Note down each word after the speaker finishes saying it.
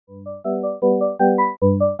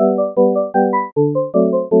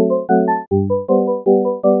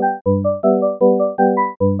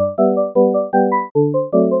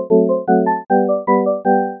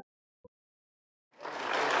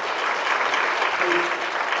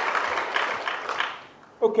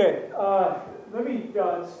Okay, let me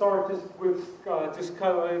start just with just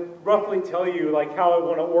kind of roughly tell you like how I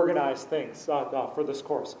want to organize things for this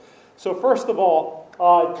course. So first of all,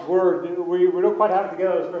 we don't quite have it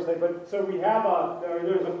together this first thing, but so we have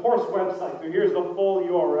there's a course website. So here's the full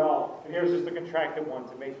URL, and here's just the contracted one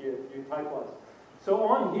to make you type less. So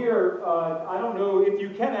on here, I don't know if you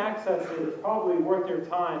can access it. It's probably worth your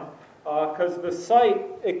time because the site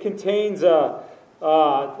it contains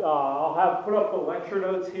I'll have put up the lecture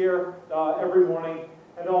notes here every morning,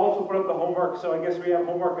 and I'll also put up the homework. So I guess we have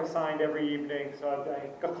homework assigned every evening. So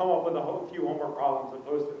I come up with a few homework problems and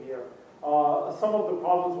post them here. Some of the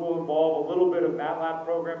problems will involve a little bit of MATLAB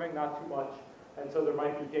programming, not too much, and so there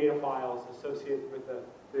might be data files associated with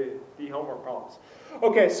the homework problems.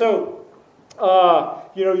 Okay, so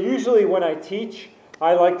usually when I teach,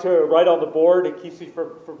 I like to write on the board. It keeps me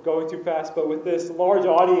from going too fast. But with this large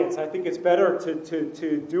audience, I think it's better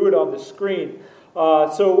to do it on the screen.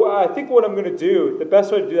 So I think what I'm going to do, the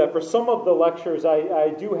best way to do that, for some of the lectures,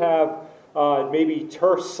 I do have maybe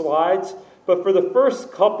terse slides. But for the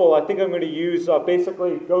first couple, I think I'm going to use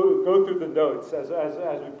basically go through the notes as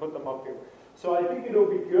we put them up here. So I think it'll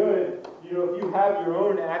be good, if you have your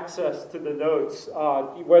own access to the notes,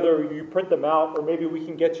 whether you print them out or maybe we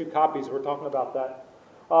can get you copies. We're talking about that.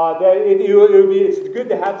 It's good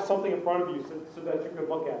to have something in front of you so that you can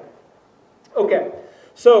look at it. Okay,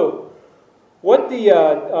 so what the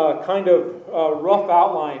kind of rough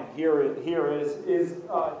outline here is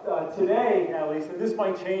today, at least, and this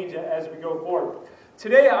might change as we go forward.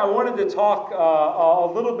 Today I wanted to talk a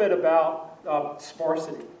little bit about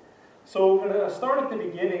sparsity. So I'm going to start at the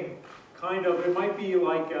beginning, kind of, it might be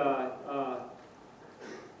like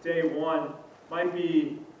day one, might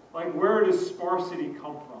be like where does sparsity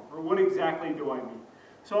come from, or what exactly do I mean?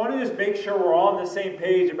 So I want to just make sure we're all on the same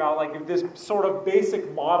page about like this sort of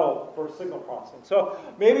basic model for signal processing. So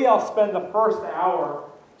maybe I'll spend the first hour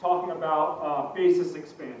talking about basis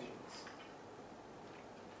expansions.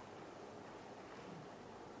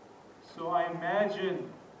 So I imagine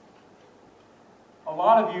a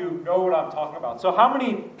lot of you know what I'm talking about. So how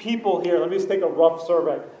many people here, let me just take a rough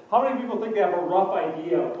survey. How many people think they have a rough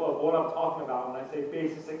idea of what I'm talking about when I say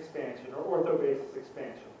basis expansion or orthobasis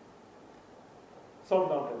expansion? Some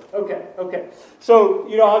numbers. Okay. So,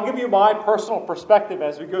 I'll give you my personal perspective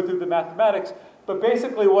as we go through the mathematics, but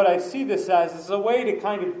basically what I see this as is a way to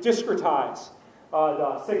kind of discretize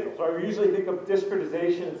the signals. Right? We usually think of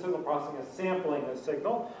discretization in signal processing as sampling a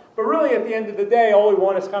signal, but really at the end of the day, all we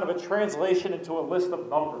want is kind of a translation into a list of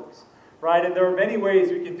numbers, right? And there are many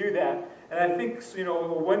ways we can do that. And I think,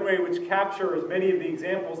 one way which captures many of the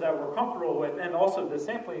examples that we're comfortable with, and also the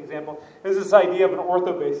sampling example, is this idea of an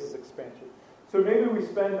orthobasis expansion. So maybe we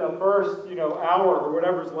spend the first, hour or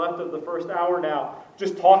whatever's left of the first hour now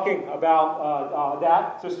just talking about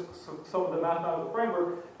that, just some of the mathematical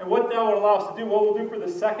framework. And what that will allow us to do, what we'll do for the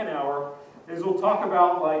second hour, is we'll talk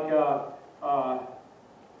about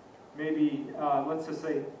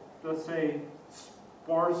let's say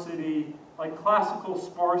sparsity, like classical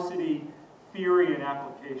sparsity theory and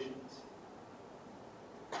applications.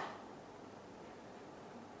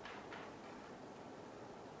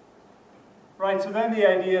 Right, so then the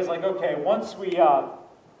idea is like, okay, once we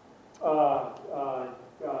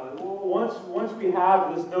once we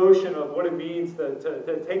have this notion of what it means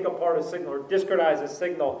to take apart a signal or discretize a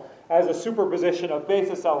signal as a superposition of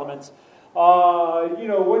basis elements, one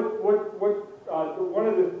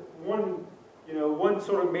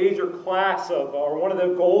sort of major class of, or one of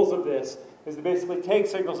the goals of this is to basically take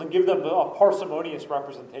signals and give them a parsimonious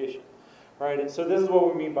representation. Right, and so this is what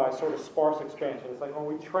we mean by sort of sparse expansion. It's like when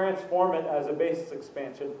we transform it as a basis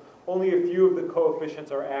expansion, only a few of the coefficients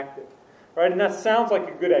are active. Right, and that sounds like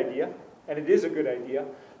a good idea, and it is a good idea.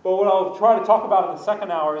 But what I'll try to talk about in the second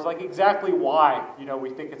hour is like exactly why we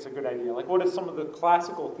think it's a good idea. Like what is some of the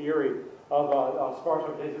classical theory of sparse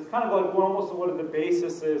representation? It's kind of like almost what are the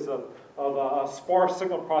basis is of sparse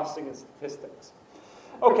signal processing and statistics.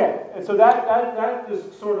 Okay, and so that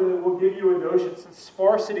just sort of will give you a notion, since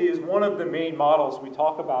sparsity is one of the main models we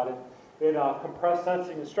talk about in compressed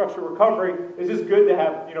sensing and structure recovery, it's just good to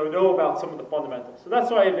have, know about some of the fundamentals. So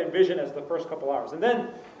that's what I envision as the first couple hours. And then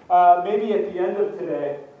maybe at the end of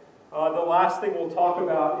today, the last thing we'll talk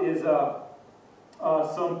about is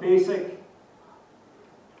some basic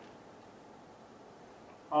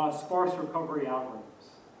sparse recovery algorithms.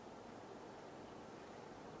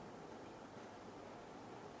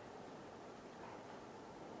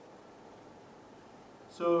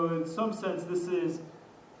 So in some sense, this is,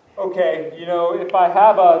 okay, if I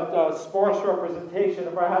have a sparse representation,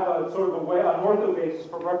 if I have a sort of an ortho basis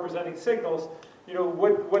for representing signals,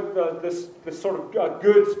 this sort of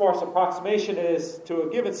good sparse approximation is to a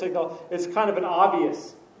given signal is kind of an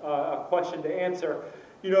obvious question to answer.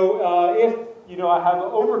 If I have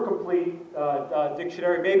an overcomplete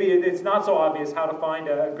dictionary, maybe it's not so obvious how to find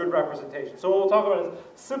a good representation. So what we'll talk about is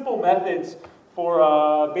simple methods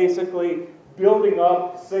for basically building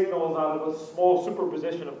up signals out of a small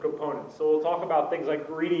superposition of components. So we'll talk about things like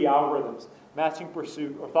greedy algorithms, matching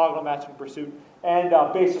pursuit, orthogonal matching pursuit, and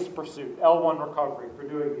basis pursuit, L1 recovery for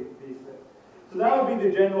doing these things. So that would be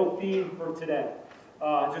the general theme for today.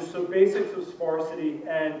 Just some basics of sparsity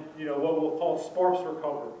and what we'll call sparse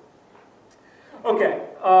recovery. Okay,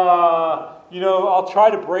 I'll try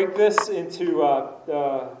to break this into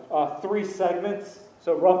 3 segments.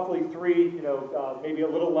 So roughly 3, maybe a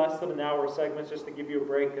little less than an hour segments, just to give you a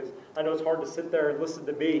break, because I know it's hard to sit there and listen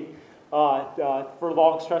to me for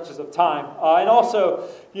long stretches of time. And also,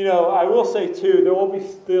 I will say too, there will be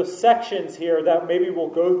sections here that maybe we'll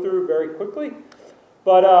go through very quickly.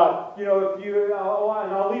 But if you, and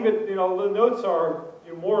I'll leave it. The notes are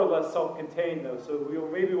more or less self-contained, though. So we'll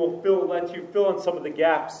let you fill in some of the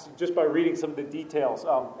gaps just by reading some of the details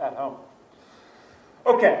at home.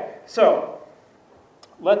 Okay, so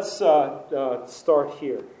let's start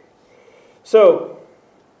here. So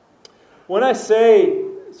when I say,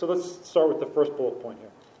 let's start with the first bullet point here.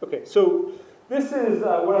 Okay, so this is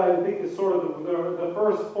what I think is sort of the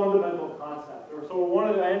first fundamental concept, or so one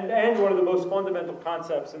of the most fundamental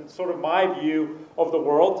concepts in sort of my view of the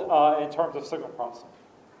world in terms of signal processing.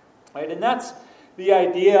 Right, and that's the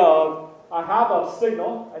idea of I have a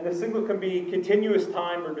signal, and the signal can be continuous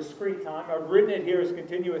time or discrete time. I've written it here as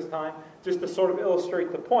continuous time just to sort of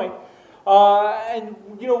illustrate the point. And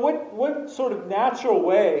what sort of natural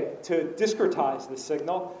way to discretize the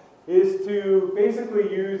signal is to basically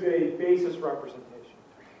use a basis representation.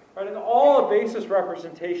 Right? And all a basis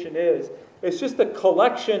representation is, it's just a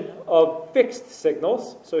collection of fixed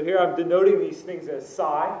signals. So here I'm denoting these things as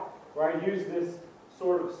psi, where I use this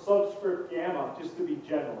sort of subscript gamma just to be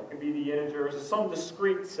general. It can be the integers, some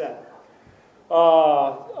discrete set.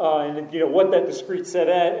 And what that discrete set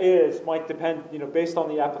is might depend, based on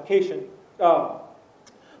the application. But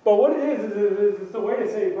what it is it's a way to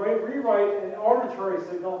say, rewrite an arbitrary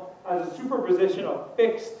signal as a superposition of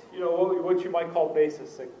fixed, what you might call basis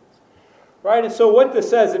signals. Right, and so what this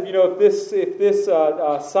says, if this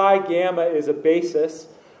psi gamma is a basis,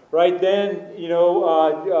 right, then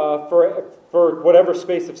for whatever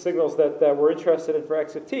space of signals that we're interested in for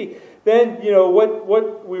x of t, then what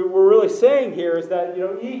we're really saying here is that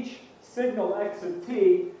each signal x of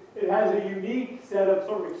t, it has a unique set of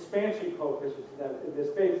sort of expansion coefficients in this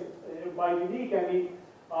basis. And by unique, I mean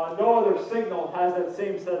no other signal has that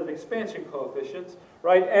same set of expansion coefficients,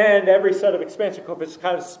 right? And every set of expansion coefficients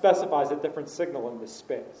kind of specifies a different signal in this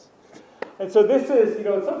space. And so this is,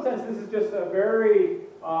 in some sense, this is just a very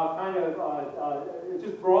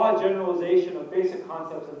just broad generalization of basic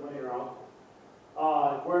concepts in linear algebra,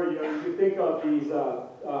 where you can think of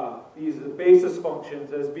these basis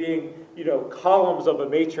functions as being columns of a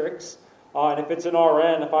matrix. And if it's an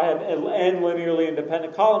Rn, if I have n linearly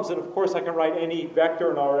independent columns, then of course I can write any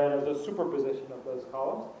vector in Rn as a superposition of those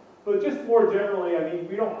columns. But just more generally,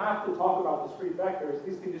 we don't have to talk about discrete vectors.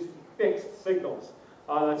 These can just be fixed signals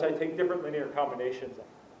that I take different linear combinations of.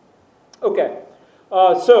 Okay,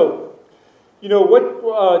 so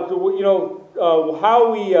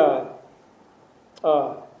how we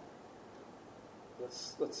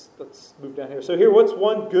let's move down here. So here, what's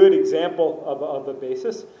one good example of a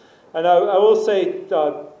basis? And I will say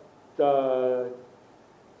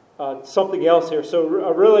something else here. So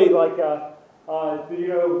really, like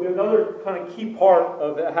another kind of key part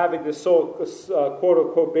of having this quote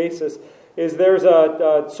unquote basis is there's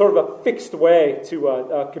a sort of a fixed way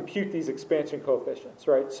to compute these expansion coefficients,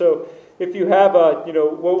 right? So if you have what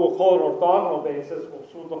we'll call an orthogonal basis,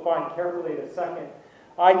 we'll define carefully in a second,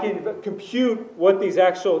 I can compute what these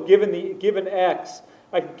actual, given x,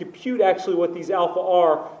 I can compute actually what these alpha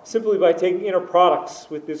are simply by taking inner products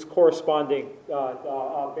with this corresponding basis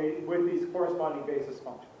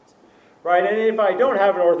functions. Right, and if I don't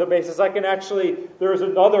have an ortho basis, I can there's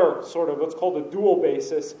another sort of what's called a dual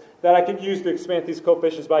basis that I can use to expand these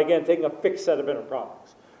coefficients by, again, taking a fixed set of inner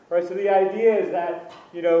products. Right, so the idea is that,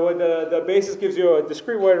 the basis gives you a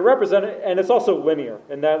discrete way to represent it, and it's also linear,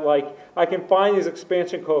 in that, I can find these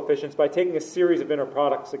expansion coefficients by taking a series of inner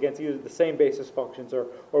products against either the same basis functions or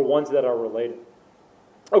ones that are related.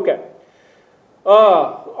 Okay.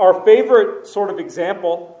 Our favorite sort of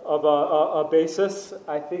example of a basis,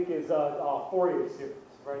 I think, is Fourier series.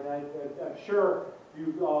 Right? I'm sure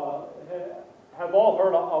you have all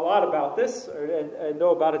heard a lot about this and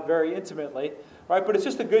know about it very intimately, right? But it's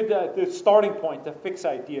just a good starting point to fix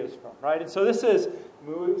ideas from, right? And so this is,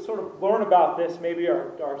 we sort of learn about this maybe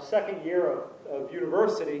our second year of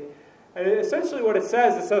university. And essentially what it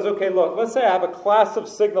says, okay, look, let's say I have a class of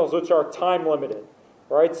signals which are time limited,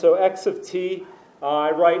 right? So x of t,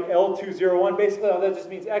 I write L201. Basically, that just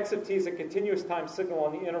means x of t is a continuous time signal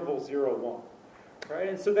on the interval 0, 1. Right?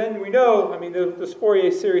 And so then we know, I mean, this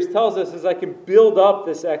Fourier series tells us is I can build up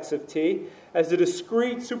this x of t as a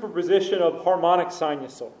discrete superposition of harmonic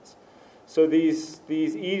sinusoids. So these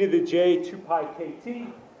e to the j 2 pi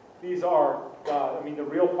kt, these are, the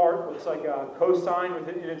real part looks like a cosine with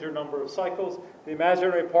an integer number of cycles. The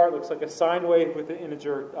imaginary part looks like a sine wave with an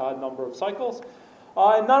integer number of cycles.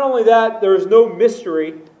 And not only that, there is no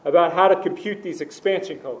mystery about how to compute these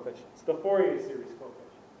expansion coefficients, the Fourier series coefficients.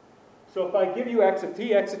 So if I give you x of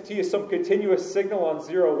t is some continuous signal on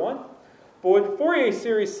 0, 1. But what the Fourier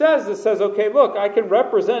series says, it says, okay, look, I can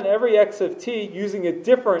represent every x of t using a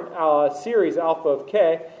different series, alpha of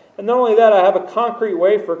k. And not only that, I have a concrete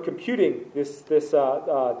way for computing this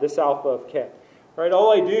alpha of k. Right?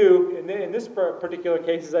 All I do in this particular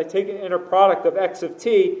case is I take an inner product of x of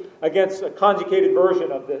t against a conjugated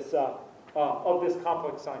version of this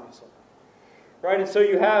complex sinusoid. Right? And so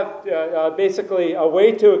you have basically a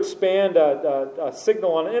way to expand a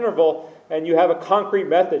signal on an interval, and you have a concrete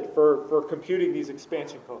method for computing these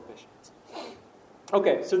expansion coefficients.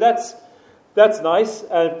 Okay, so that's nice.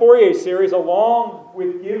 And Fourier series, along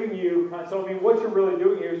with giving you, what you're really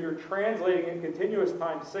doing here is you're translating a continuous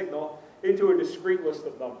time signal into a discrete list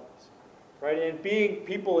of numbers. Right? And being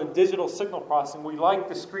people in digital signal processing, we like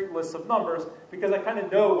discrete lists of numbers because I kind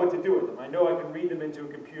of know what to do with them. I know I can read them into a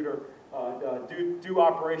computer, do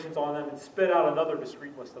operations on them, and spit out another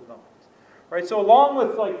discrete list of numbers. Right? So along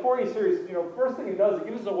with Fourier series, first thing it does, it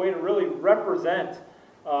gives us a way to really represent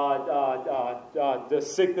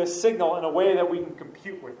this signal in a way that we can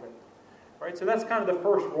compute with it. Right? So that's kind of the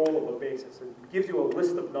first role of a basis. It gives you a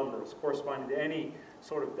list of numbers corresponding to any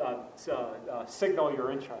sort of signal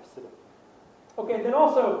you're interested in. Okay, then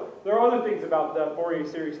also, there are other things about the Fourier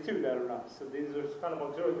series, too, that are nice. So these are kind of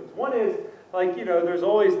auxiliary things. One is, there's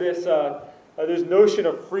always this notion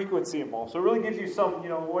of frequency involved. So it really gives you some,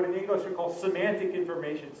 what in English we call semantic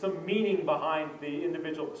information, some meaning behind the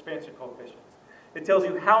individual expansion coefficients. It tells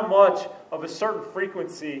you how much of a certain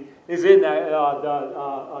frequency is in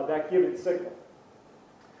that given signal.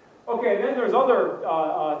 Okay, then there's other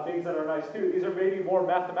things that are nice too. These are maybe more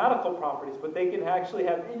mathematical properties, but they can actually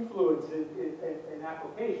have influence in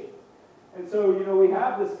applications. And so, we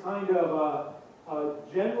have this kind of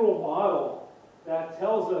general model that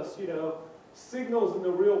tells us, signals in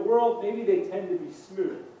the real world, maybe they tend to be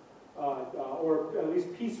smooth, or at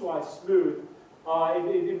least piecewise smooth,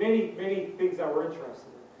 in many things that we're interested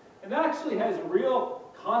in. And that actually has real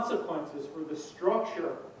consequences for the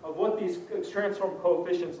structure of what these transform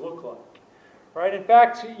coefficients look like. Right? In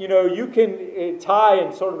fact, you can tie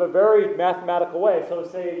in sort of a very mathematical way. So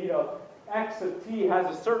say, x of t has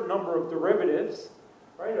a certain number of derivatives,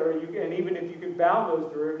 right? And even if you can bound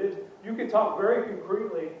those derivatives, you can talk very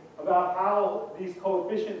concretely about how these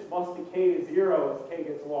coefficients must decay to 0 as k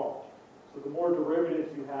gets large. So the more derivatives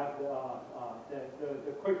you have,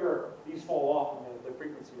 the quicker these fall off in the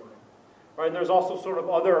frequency domain. Right? And there's also sort of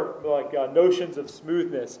other notions of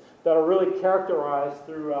smoothness that are really characterized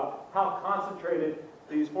through how concentrated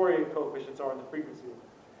these Fourier coefficients are in the frequency domain.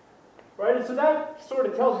 Right? And so that sort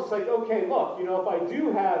of tells us, okay, look, if I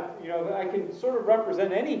do have, I can sort of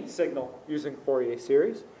represent any signal using Fourier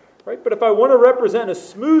series, right? But if I want to represent a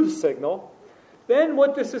smooth signal, then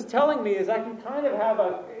what this is telling me is I can kind of have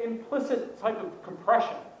an implicit type of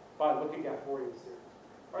compression by looking at Fourier series.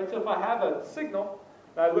 Right? So if I have a signal,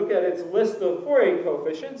 I look at its list of Fourier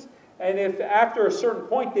coefficients, and if after a certain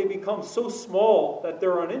point they become so small that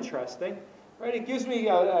they're uninteresting, right? It gives me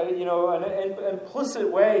an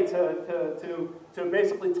implicit way to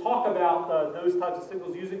basically talk about those types of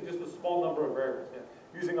signals using just a small number of variables,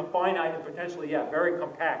 using a finite and potentially, very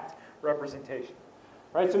compact representation.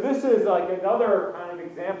 Right, so this is another kind of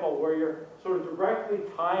example where you're sort of directly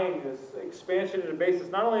tying this expansion into basis.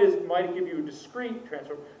 Not only might it give you a discrete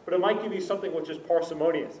transform, but it might give you something which is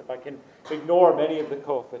parsimonious if I can ignore many of the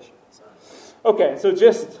coefficients. Okay, so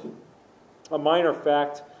just a minor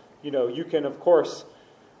fact, you can of course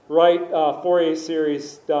write Fourier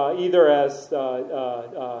series either as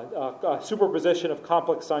a superposition of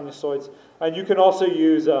complex sinusoids, and you can also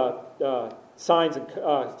use sines and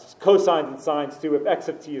cosines and sines too if x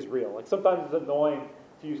of t is real. Sometimes it's annoying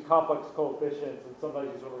to use complex coefficients and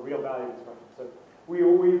sometimes use sort of real value expressions. So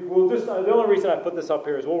we'll just, the only reason I put this up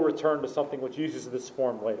here is we'll return to something which uses this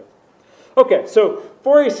form later. Okay, so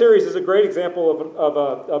Fourier series is a great example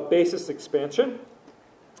of a basis expansion.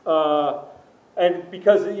 And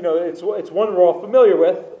because, it's one we're all familiar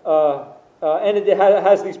with, and it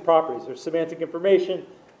has these properties. There's semantic information.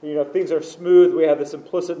 Things are smooth. We have this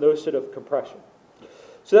implicit notion of compression.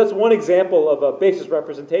 So that's one example of a basis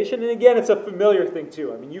representation. And again, it's a familiar thing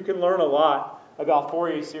too. I mean, you can learn a lot about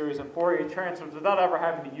Fourier series and Fourier transforms without ever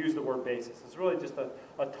having to use the word basis. It's really just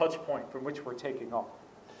a touch point from which we're taking off.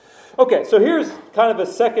 Okay, so here's kind of a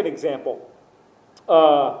second example,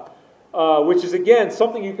 which is, again,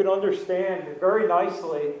 something you can understand very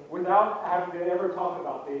nicely without having to ever talk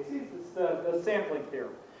about bases. It's the sampling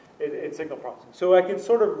theorem in signal processing. So I can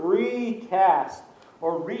sort of recast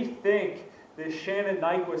or rethink the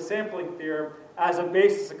Shannon-Nyquist sampling theorem as a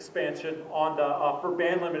basis expansion on for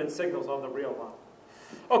band-limited signals on the real line.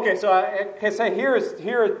 Okay, so I can say here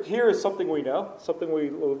is something we know, something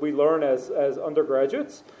we learn as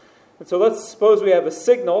undergraduates. And so let's suppose we have a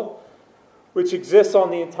signal which exists on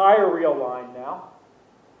the entire real line now.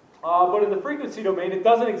 But in the frequency domain, it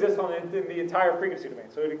doesn't exist in the entire frequency domain.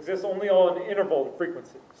 So it exists only on an interval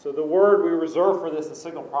frequency. So the word we reserve for this in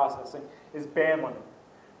signal processing is band limit.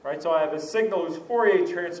 Right? So I have a signal whose Fourier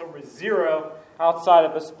transform is 0 outside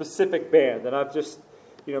of a specific band. And I've just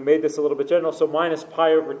made this a little bit general. So minus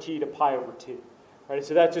pi over t to pi over t. Right?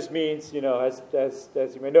 So that just means, as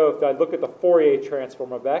you may know, if I look at the Fourier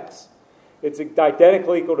transform of x, it's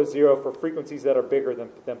identically equal to 0 for frequencies that are bigger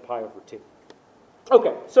than pi over t.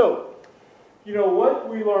 Okay, so, what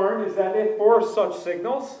we learned is that if for such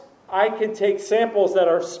signals, I can take samples that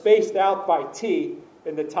are spaced out by t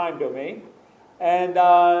in the time domain, and,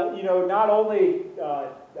 not only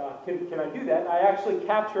can I do that, I actually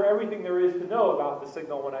capture everything there is to know about the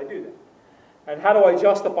signal when I do that. And how do I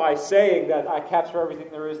justify saying that I capture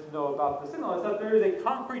everything there is to know about the signal? Is that there is a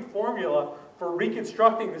concrete formula for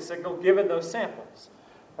reconstructing the signal given those samples.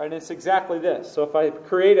 Right, and it's exactly this. So if I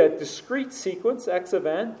create a discrete sequence, x of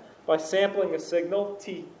n, by sampling a signal,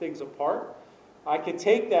 t things apart, I can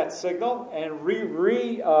take that signal and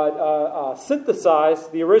synthesize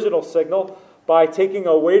the original signal by taking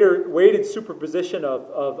a weighted superposition of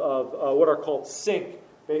what are called sync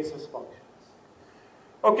basis functions.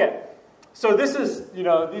 Okay. So this is,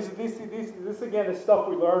 this again is stuff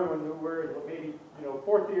we learn when we're maybe,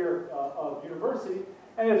 fourth year of university,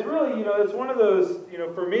 and it's really, it's one of those,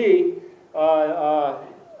 for me, one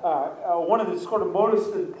of the sort of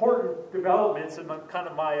most important developments in my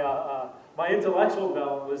intellectual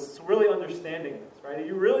development was really understanding this, right?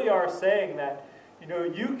 You really are saying that,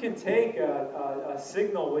 you can take a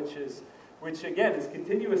signal which again is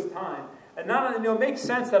continuous time. And not only, it makes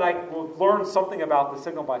sense that I will learn something about the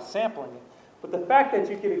signal by sampling it, but the fact that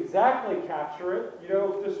you can exactly capture it,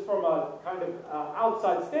 just from a kind of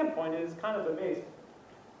outside standpoint, is kind of amazing.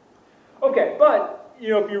 Okay, but,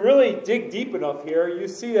 if you really dig deep enough here, you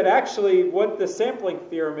see that actually what the sampling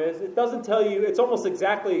theorem is, it doesn't tell you, it's almost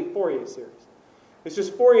exactly Fourier series. It's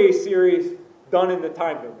just Fourier series done in the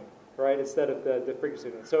time domain, right, instead of the frequency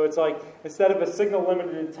domain. So it's like, instead of a signal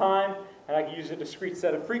limited in time, and I can use a discrete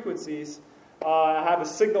set of frequencies, I have a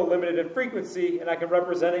signal limited in frequency, and I can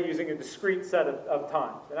represent it using a discrete set of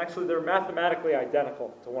times. And actually, they're mathematically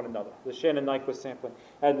identical to one another, the Shannon-Nyquist sampling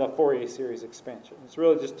and the Fourier series expansion. It's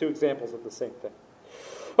really just two examples of the same thing.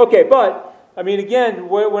 Okay, but, I mean, again,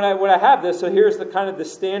 when I have this, so here's the kind of the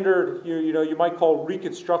standard, you might call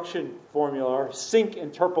reconstruction formula, or sync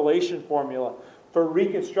interpolation formula for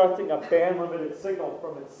reconstructing a band-limited signal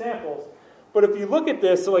from its samples. But if you look at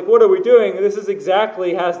this, so like, what are we doing? This is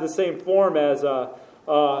exactly has the same form as our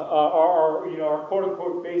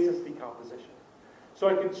quote-unquote basis decomposition. So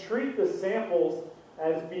I can treat the samples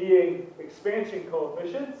as being expansion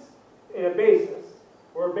coefficients in a basis,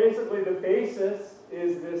 where basically the basis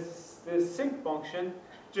is this sync function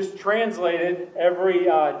just translated to every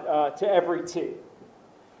t.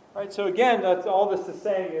 Right, so again, that's all this is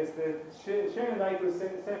saying is that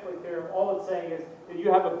Shannon-Nyquist sampling theorem, all it's saying is that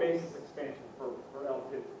you have a basis expansion for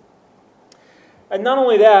L2. And not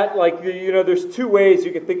only that, like, there's two ways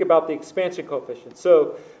you can think about the expansion coefficient.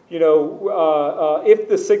 So, if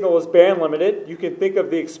the signal is band limited, you can think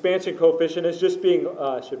of the expansion coefficient as just being,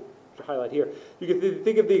 I should highlight here, you can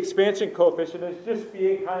think of the expansion coefficient as just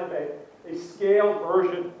being kind of a scaled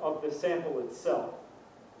version of the sample itself.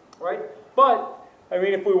 Right? But I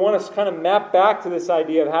mean, if we want to kind of map back to this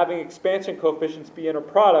idea of having expansion coefficients be inner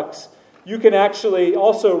products, you can actually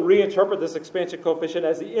also reinterpret this expansion coefficient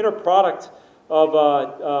as the inner product of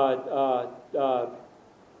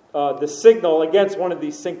the signal against one of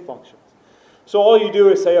these sync functions. So all you do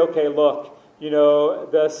is say, okay, look,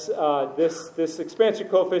 this expansion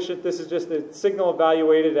coefficient, this is just the signal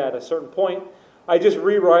evaluated at a certain point. I just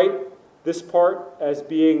rewrite this part as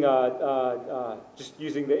being just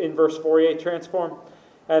using the inverse Fourier transform.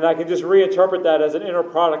 And I can just reinterpret that as an inner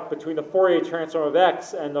product between the Fourier transform of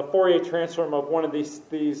x and the Fourier transform of one of these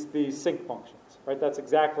sinc functions. Right? That's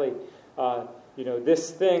exactly,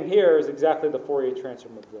 this thing here is exactly the Fourier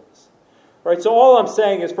transform of this. Right? So all I'm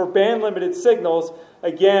saying is for band-limited signals,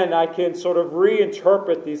 again, I can sort of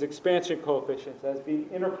reinterpret these expansion coefficients as being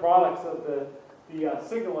inner products of the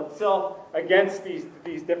signal itself against these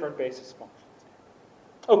different basis functions.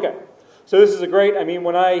 Okay, so this is a great. I mean,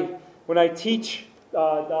 when I teach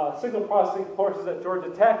signal processing courses at Georgia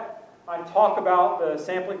Tech, I talk about the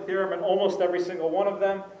sampling theorem in almost every single one of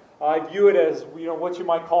them. I view it as what you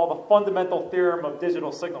might call the fundamental theorem of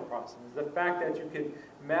digital signal processing. Is the fact that you can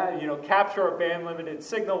capture a band-limited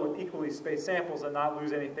signal with equally spaced samples and not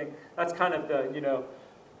lose anything. That's kind of the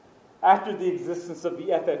after the existence of the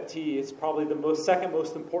FFT, it's probably the second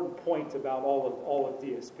most important point about all of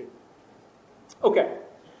DSP. Okay,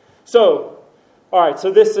 so all right, so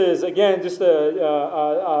this is again just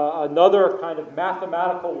another kind of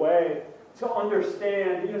mathematical way to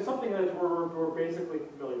understand something that we're basically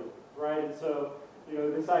familiar with, right? And so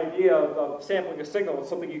this idea of sampling a signal is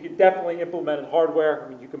something you can definitely implement in hardware. I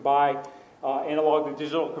mean, you can buy analog to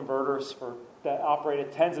digital converters that operate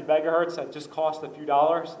at tens of megahertz that just cost a few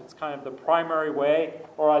dollars. It's kind of the primary way,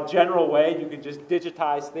 or a general way you can just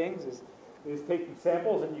digitize things, is taking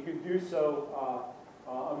samples, and you can do so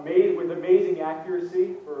with amazing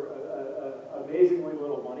accuracy for amazingly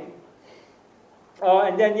little money.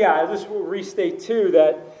 And then, I just will restate too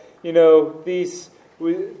that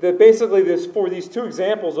for these two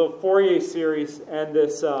examples of Fourier series and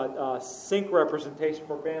this sinc representation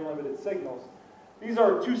for band-limited signals, these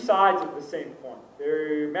are two sides of the same coin.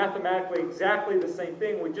 They're mathematically exactly the same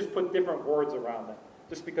thing. We just put different words around them,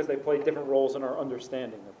 just because they play different roles in our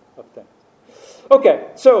understanding of things. Okay,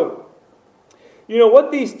 so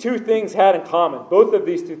what these two things had in common. Both of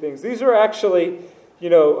these two things. These are actually,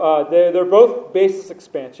 they're both basis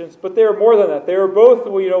expansions, but they are more than that. They are both,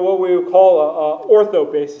 what we would call a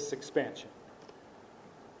ortho basis expansion.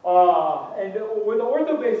 And with the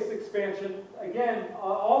ortho basis expansion, again,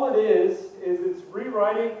 all it is it's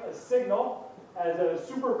rewriting a signal as a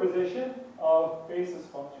superposition of basis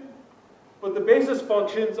functions. But the basis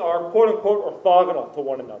functions are quote-unquote orthogonal to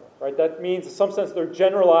one another, right? That means in some sense their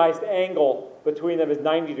generalized angle between them is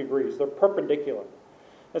 90 degrees. They're perpendicular.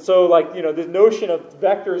 And so, this notion of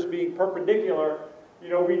vectors being perpendicular, we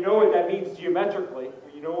know what that means geometrically.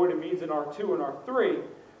 You know what it means in R2 and R3.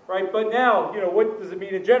 Right, but now, what does it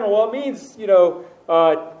mean in general? Well, it means,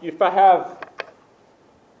 if I have,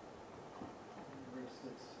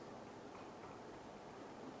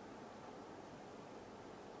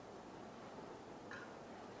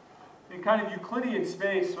 in kind of Euclidean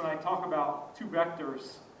space, when I talk about two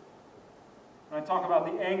vectors, when I talk about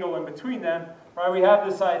the angle in between them, right, we have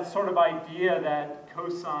this sort of idea that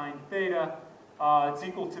cosine theta is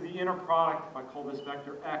equal to the inner product, if I call this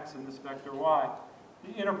vector x and this vector y,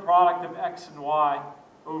 the inner product of x and y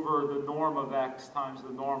over the norm of x times the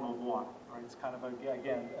norm of y. Right? It's kind of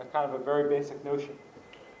a very basic notion.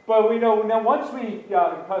 But we know now once we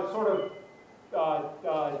sort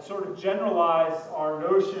of generalize our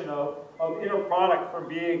notion of inner product from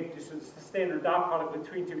being just a standard dot product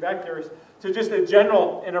between two vectors to just a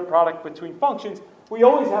general inner product between functions, we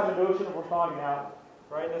always have a notion of orthogonality.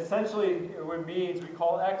 Right? And essentially, it means we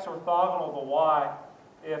call x orthogonal to y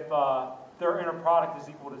if their inner product is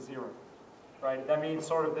equal to 0, right? That means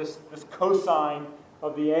sort of this cosine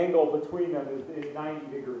of the angle between them is 90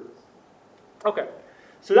 degrees. Okay,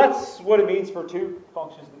 so that's what it means for two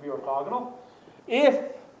functions to be orthogonal. If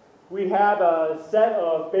we have a set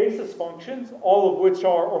of basis functions, all of which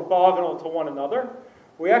are orthogonal to one another,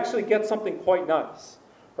 we actually get something quite nice,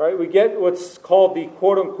 right? We get what's called the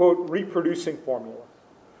quote-unquote reproducing formula,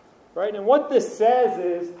 right? And what this says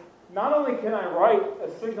is, not only can I write a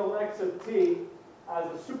signal x of t as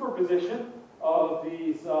a superposition of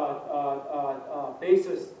these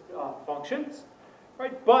basis functions,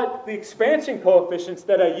 right? But the expansion coefficients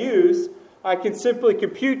that I use, I can simply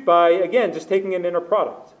compute by, again, just taking an inner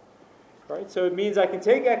product. Right? So it means I can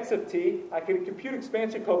take x of t, I can compute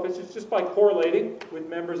expansion coefficients just by correlating with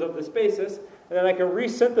members of this basis, and then I can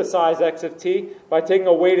resynthesize x of t by taking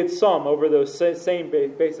a weighted sum over those same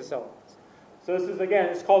basis elements. So this is, again,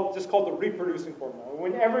 it's just called the reproducing formula.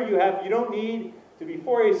 Whenever you don't need to be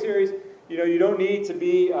Fourier series, you don't need to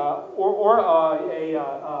be,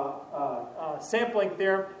 sampling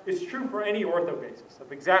theorem is true for any orthobasis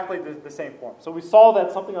of exactly the same form. So we saw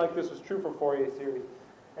that something like this was true for Fourier series.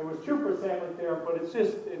 It was true for sampling theorem, but those are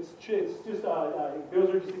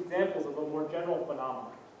just examples of a more general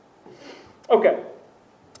phenomenon. Okay,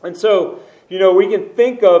 and so we can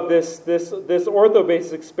think of this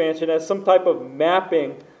orthobasis expansion as some type of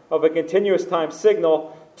mapping of a continuous time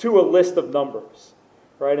signal to a list of numbers,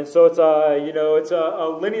 right? And so it's a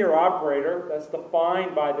linear operator that's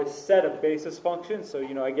defined by this set of basis functions. So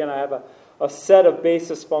again, I have a set of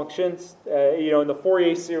basis functions. In the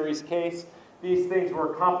Fourier series case, these things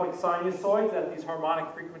were complex sinusoids at these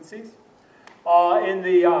harmonic frequencies. In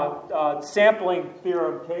the sampling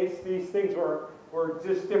theorem case, these things were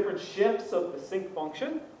just different shifts of the sinc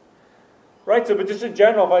function. Right, but just in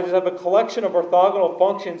general, if I just have a collection of orthogonal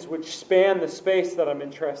functions which span the space that I'm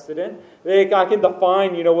interested in, I can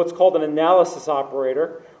define, what's called an analysis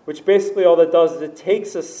operator, which basically all that does is it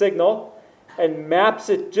takes a signal and maps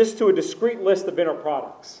it just to a discrete list of inner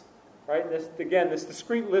products. Right? This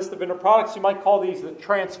discrete list of inner products, you might call these the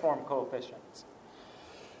transform coefficients.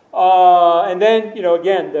 And then,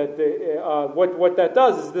 again, what that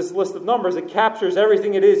does is this list of numbers, it captures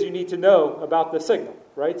everything it is you need to know about the signal.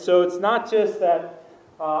 Right? So it's not just that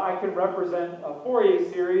I can represent a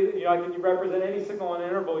Fourier series. I can represent any signal on an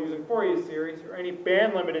interval using Fourier series, or any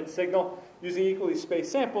band-limited signal using equally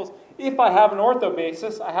spaced samples. If I have an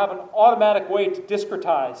orthobasis, I have an automatic way to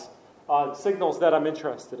discretize signals that I'm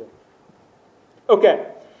interested in. Okay,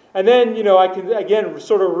 and then I can again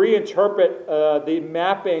sort of reinterpret the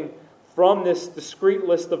mapping from this discrete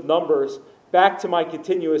list of numbers back to my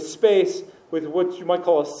continuous space with what you might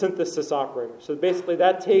call a synthesis operator. So basically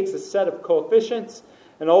that takes a set of coefficients,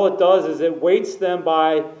 and all it does is it weights them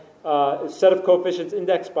by a set of coefficients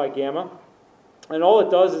indexed by gamma. And all it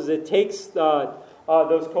does is it takes those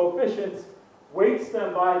coefficients, weights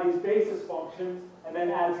them by these basis functions, and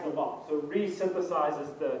then adds them up. So it resynthesizes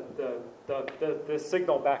the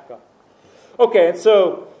signal back up. Okay, and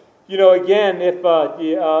so, again, if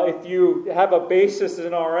you have a basis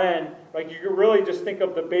in Rn, you can really just think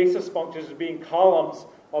of the basis functions as being columns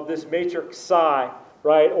of this matrix psi,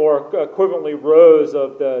 right, or equivalently rows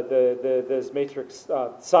of this matrix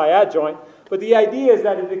psi adjoint. But the idea is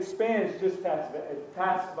that it expands just past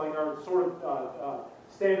like our sort of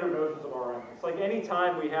standard notions of Rn. It's like any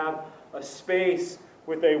time we have a space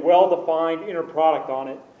with a well-defined inner product on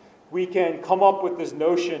it, we can come up with this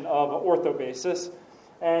notion of orthobasis.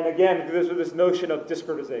 And again, there's this notion of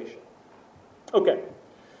discretization. Okay.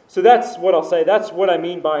 So that's what I'll say. That's what I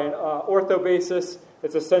mean by an orthobasis.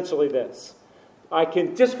 It's essentially this. I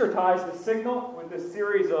can discretize the signal with this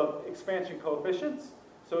series of expansion coefficients.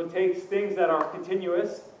 So it takes things that are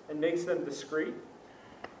continuous and makes them discrete.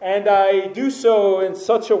 And I do so in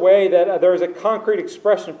such a way that there is a concrete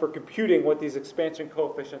expression for computing what these expansion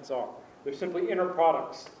coefficients are. They're simply inner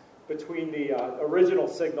products between the original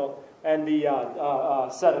signal and the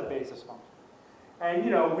set of basis functions.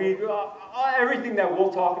 And everything that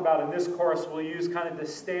we'll talk about in this course will use kind of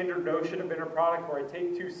this standard notion of inner product, where I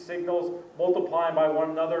take two signals, multiply them by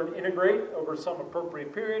one another, and integrate over some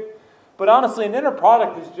appropriate period. But honestly, an inner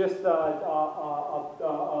product is just a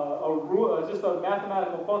rule, just a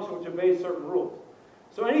mathematical function which obeys certain rules.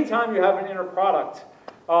 So anytime you have an inner product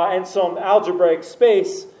and some algebraic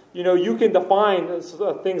space, you can define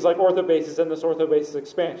things like orthobasis and this orthobasis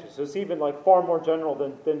expansion. So it's even far more general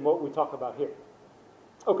than what we talk about here.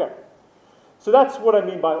 Okay, so that's what I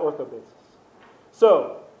mean by orthobasis.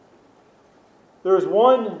 So there's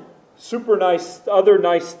one super nice, other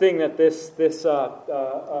nice thing that this notion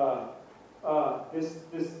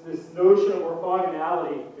of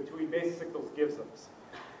orthogonality between basis signals gives us,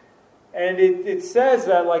 and it says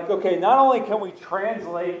that not only can we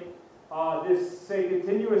translate this say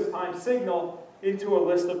continuous time signal into a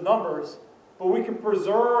list of numbers, but we can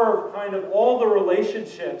preserve kind of all the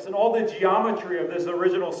relationships and all the geometry of this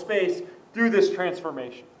original space through this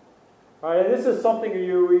transformation. All right, and this is something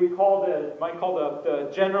we might call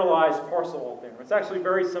the generalized Parseval theorem. It's actually a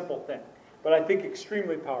very simple thing, but I think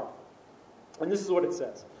extremely powerful. And this is what it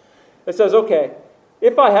says. It says, okay,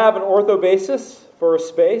 if I have an orthobasis for a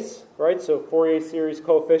space, right, so Fourier series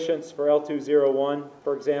coefficients for L2, 0, 1,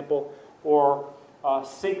 for example, or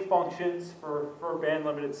sinc functions for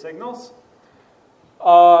band-limited signals,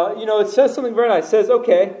 it says something very nice. It says,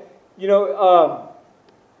 okay,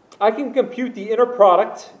 I can compute the inner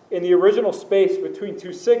product in the original space between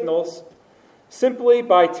two signals simply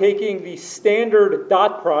by taking the standard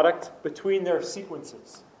dot product between their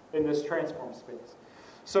sequences in this transform space.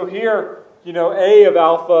 So here, A of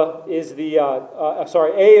alpha is the,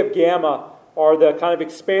 A of gamma are the kind of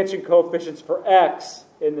expansion coefficients for x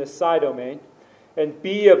in this psi domain, and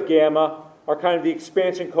B of gamma are kind of the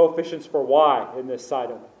expansion coefficients for y in this psi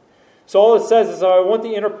domain. So all it says is I want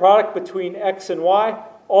the inner product between x and y.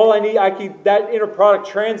 All I need, that inner product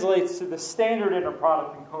translates to the standard inner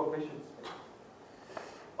product in coefficients.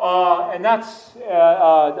 And that's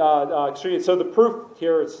extreme. So the proof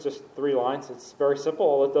here is just 3 lines. It's very simple.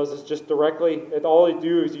 All it does is just directly, all you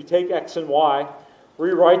do is you take x and y,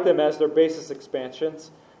 rewrite them as their basis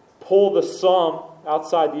expansions, pull the sum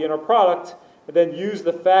outside the inner product, and then use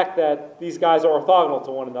the fact that these guys are orthogonal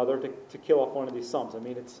to one another to kill off one of these sums. I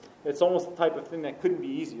mean, it's almost the type of thing that couldn't be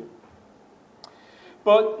easier.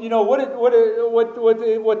 But what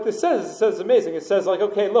this says, it says amazing. It says like,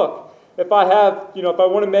 okay, look, if I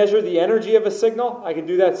want to measure the energy of a signal, I can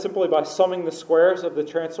do that simply by summing the squares of the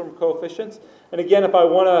transform coefficients. And again, if I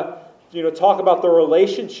want to talk about the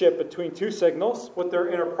relationship between two signals, what their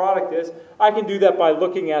inner product is, I can do that by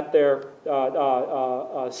looking at their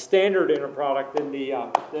standard inner product in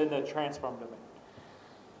the transform domain.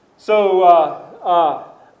 So,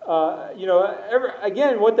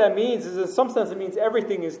 again, what that means is, in some sense, it means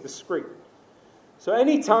everything is discrete. So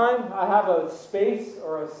anytime I have a space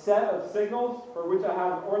or a set of signals for which I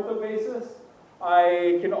have an ortho basis,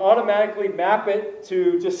 I can automatically map it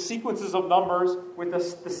to just sequences of numbers with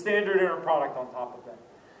the standard inner product on top of that.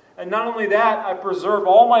 And not only that, I preserve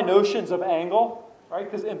all my notions of angle, right?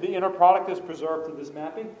 Because the inner product is preserved to this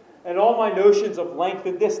mapping, and all my notions of length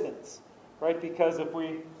and distance, right? Because if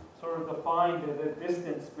we sort of define the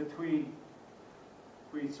distance between,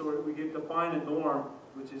 we can define a norm,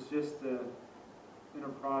 which is just the inner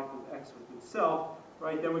product of x with itself,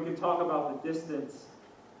 right? Then we can talk about the distance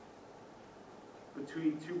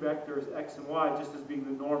between two vectors x and y just as being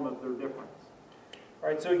the norm of their difference.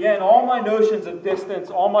 Right? So again, all my notions of distance,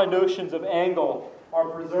 all my notions of angle are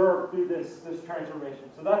preserved through this transformation.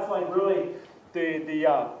 So that's like really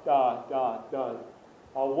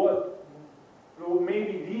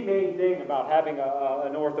maybe the main thing about having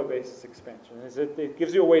an orthobasis expansion is it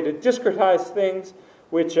gives you a way to discretize things,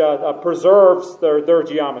 which preserves their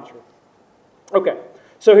geometry. Okay,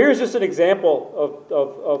 so here's just an example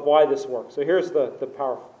of why this works. So here's the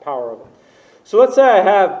power of it. So let's say I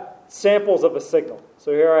have samples of a signal.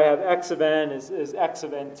 So here I have x of n is x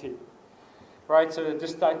of nt. Right, so I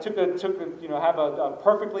have a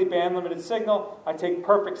perfectly band-limited signal. I take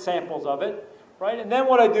perfect samples of it. Right, and then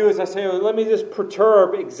what I do is I say, let me just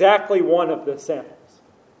perturb exactly one of the samples.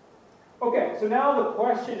 Okay, so now the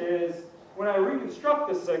question is, when I reconstruct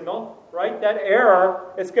the signal, right, that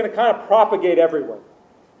error is going to kind of propagate everywhere.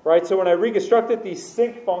 Right, so when I reconstruct it, these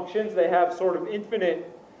sinc functions, they have sort of infinite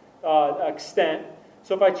extent.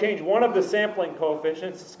 So if I change one of the sampling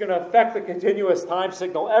coefficients, it's going to affect the continuous time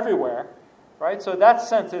signal everywhere. Right, so in that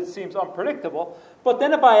sense, it seems unpredictable. But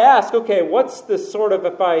then if I ask, okay, what's this sort of,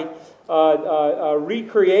 if I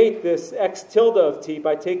recreate this x tilde of t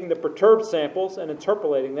by taking the perturbed samples and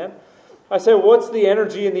interpolating them, I say, well, what's the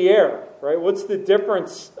energy in the error? Right, what's the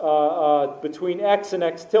difference between x and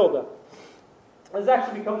x tilde? This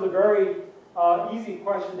actually becomes a very easy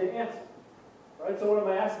question to answer. Right, so what am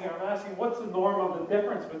I asking? I'm asking, what's the norm of the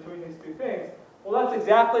difference between these two things? Well, that's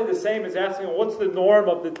exactly the same as asking, well, what's the norm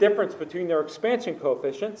of the difference between their expansion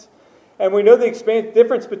coefficients? And we know the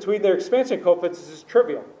difference between their expansion coefficients is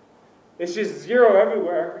trivial. It's just 0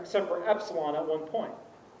 everywhere except for epsilon at one point.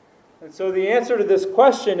 And so the answer to this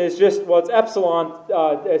question is just, well, it's epsilon.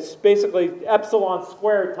 It's basically epsilon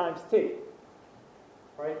squared times t.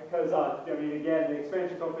 Right? Because, again, the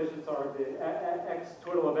expansion coefficients are the x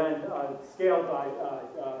twiddle of n scaled by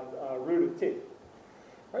root of t.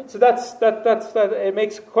 Right, so that's it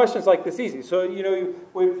makes questions like this easy. So if you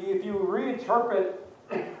reinterpret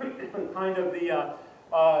kind of the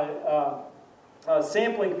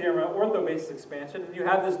sampling theorem, orthobasis expansion, and you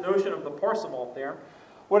have this notion of the Parseval theorem,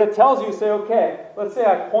 what it tells you, say, okay, let's say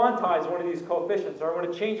I quantize one of these coefficients, or I want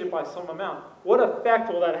to change it by some amount. What effect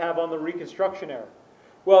will that have on the reconstruction error?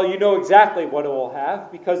 Well, you know exactly what it will have,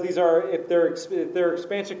 because these are, if they're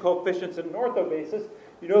expansion coefficients in an orthobasis,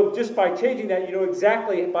 just by changing that, you know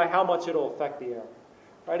exactly by how much it will affect the error.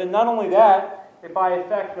 Right? And not only that, if I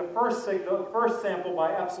affect the first sample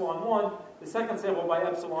by epsilon 1, the second sample by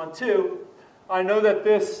epsilon 2, I know that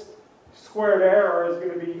this squared error is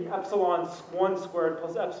going to be epsilon 1 squared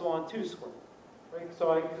plus epsilon 2 squared. Right?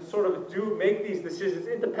 So I can sort of make these decisions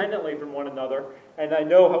independently from one another, and I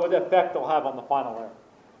know what effect they'll have on the final error.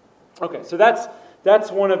 Okay, so that's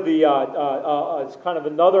one of the, it's kind of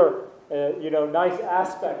another nice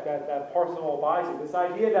aspect that Parseval buys you. This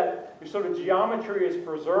idea that your sort of geometry is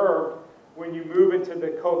preserved when you move into the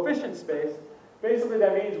coefficient space. Basically,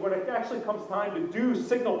 that means when it actually comes time to do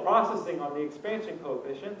signal processing on the expansion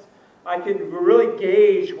coefficients, I can really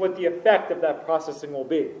gauge what the effect of that processing will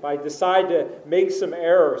be. If I decide to make some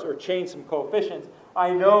errors or change some coefficients,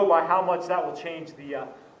 I know by how much that will change the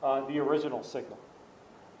original signal.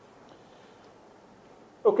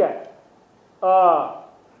 Okay.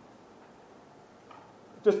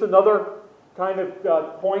 Just another kind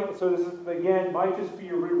of point. So this is, again, might just be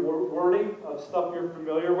a rewording of stuff you're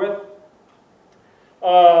familiar with.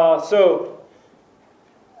 So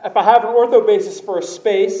if I have an orthobasis for a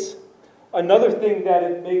space, another thing that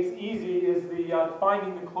it makes easy is the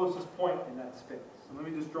finding the closest point in that space. So let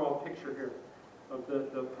me just draw a picture here of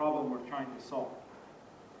the problem we're trying to solve.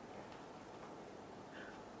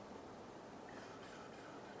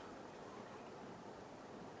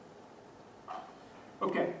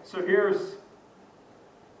 Okay, so here's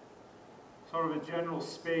sort of a general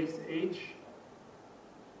space H.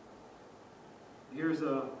 Maybe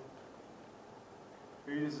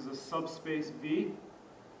this is a subspace V.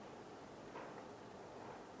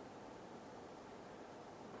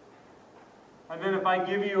 And then if I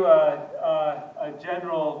give you a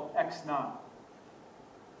general x naught.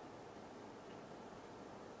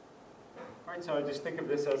 All right, so I just think of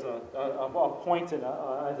this as a point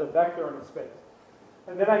as a vector in a space.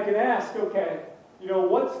 And then I can ask, okay,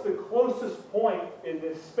 what's the closest point in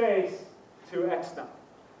this space to x naught?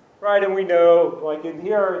 Right, and we know, like in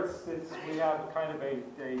here, we have kind of a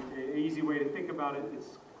easy way to think about it.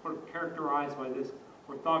 It's sort of characterized by this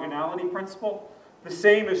orthogonality principle. The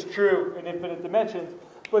same is true in infinite dimensions.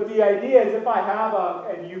 But the idea is if I have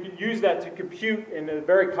and you can use that to compute in a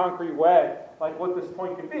very concrete way, like what this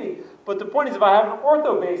point could be. But the point is if I have an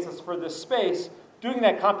orthobasis for this space, doing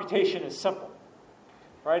that computation is simple.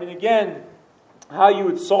 Right, and again, how you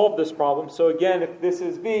would solve this problem. So again, if this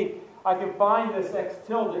is V, I can find this x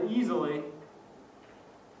tilde easily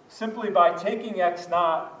simply by taking x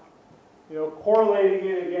naught, correlating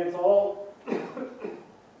it against all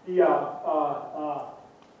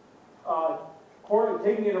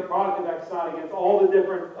taking the inner product of x naught against all the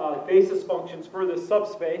different basis functions for this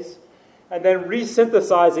subspace, and then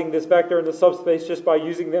resynthesizing this vector in the subspace just by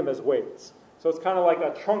using them as weights. So it's kind of like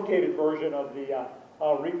a truncated version of the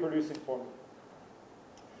reproducing formula.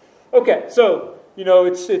 Okay, so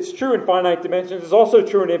it's true in finite dimensions. It's also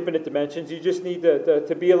true in infinite dimensions. You just need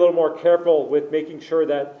to be a little more careful with making sure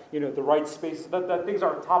that the right spaces, that things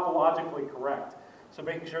are topologically correct. So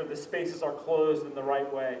making sure the spaces are closed in the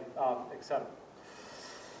right way, etc.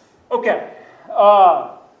 Okay,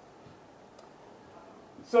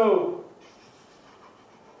 so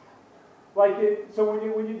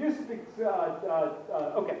when you do something,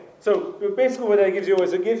 okay. So basically, what that gives you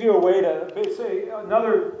is it gives you a way to say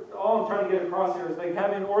all I'm trying to get across here is like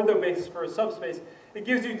having an orthobasis for a subspace. It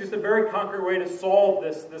gives you just a very concrete way to solve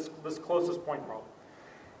this closest point problem,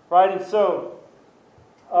 right? And so,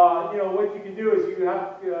 what you can do is you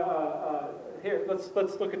have here.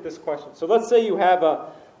 Let's look at this question. So let's say you have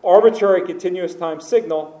a arbitrary continuous time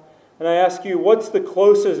signal, and I ask you, what's the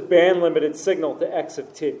closest band limited signal to x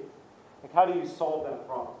of t? Like, how do you solve that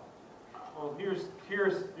problem? Well, here's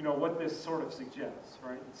what this sort of suggests,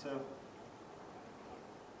 right? And so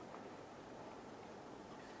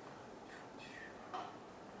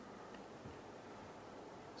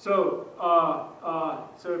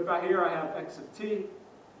if here I have x of t,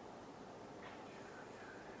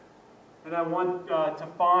 and I want to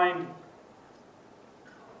find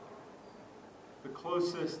the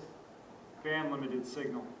closest band limited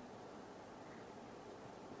signal.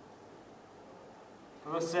 So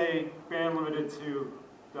let's say band limited to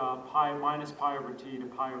minus pi over t to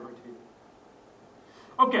pi over t.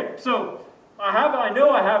 Okay, so I know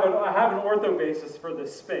I have an orthobasis for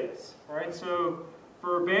this space, right? So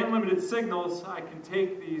for band limited signals, I can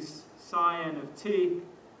take these psi n of t.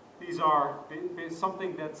 These are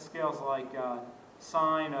something that scales like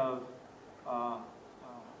sine of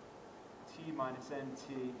t minus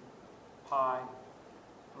nt pi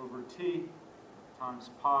over t times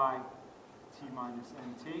pi t minus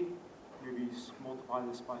nt. Maybe multiply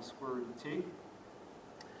this by square root of t.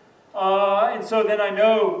 And so then I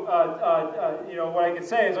know, what I can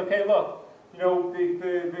say is, okay, look,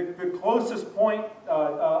 the closest point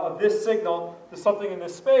of this signal to something in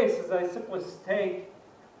this space is I simply take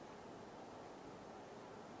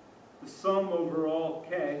the sum over all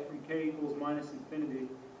k, from k equals minus infinity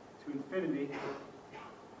to infinity.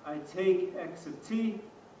 I take x of t,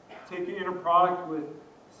 take an inner product with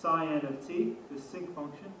psi n of t, this sinc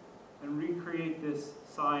function, and recreate this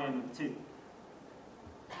psi n of t.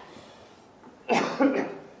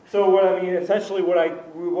 So what I mean, essentially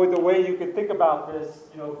the way you could think about this,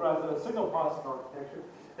 as a signal processing architecture,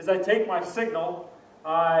 is I take my signal,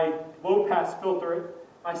 I low pass filter it,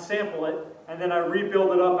 I sample it, and then I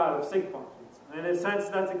rebuild it up out of sinc functions. And in a sense,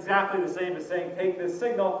 that's exactly the same as saying take this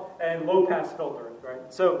signal and low pass filter it,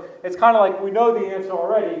 right? So it's kind of like we know the answer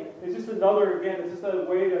already. It's just it's just a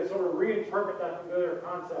way to sort of reinterpret that familiar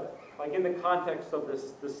concept, like in the context of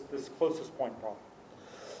this closest point problem.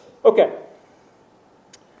 Okay.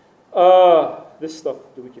 This stuff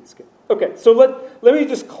that we can skip. Okay, so let me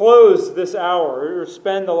just close this hour, or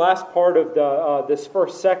spend the last part of this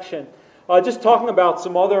first section just talking about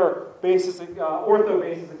some other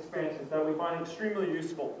ortho-basis expansions that we find extremely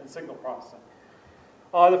useful in signal processing.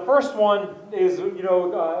 The first one is,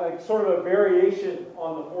 sort of a variation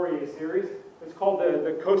on the Fourier series. It's called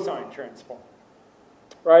the cosine transform,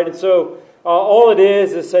 right? And so all it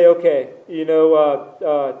is say, okay,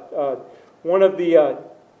 one of the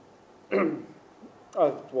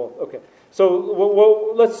okay. So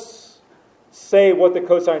let's say what the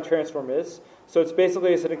cosine transform is. So it's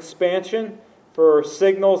an expansion for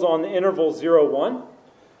signals on the interval 0, 1.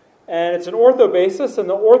 And it's an orthobasis, and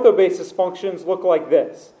the orthobasis functions look like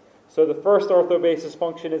this. So the first orthobasis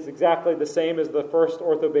function is exactly the same as the first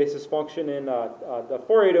orthobasis function in the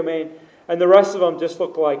Fourier domain, and the rest of them just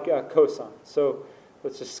look like cosine. So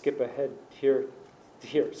let's just skip ahead here to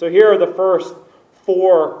here. So here are the first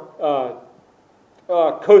 4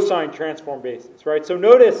 cosine transform bases, right? So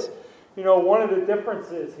notice, one of the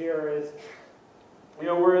differences here is,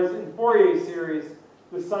 whereas in Fourier series,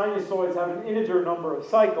 the sinusoids have an integer number of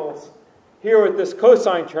cycles, here with this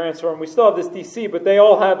cosine transform, we still have this DC, but they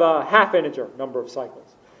all have a half-integer number of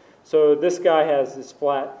cycles. So this guy has this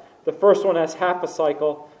flat. The first one has half a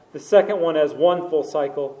cycle. The second one has 1 full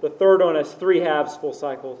cycle. The third one has 3 halves full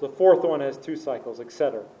cycles. The fourth one has 2 cycles,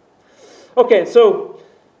 etc. Okay, so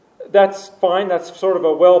that's fine. That's sort of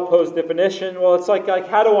a well-posed definition. Well, it's like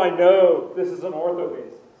how do I know this is an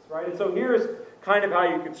orthobasis, right? And so here's kind of how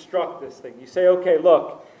you construct this thing. You say, okay,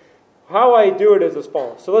 look, how I do it is as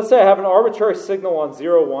follows. So let's say I have an arbitrary signal on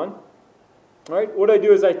 0, 1. Right? What I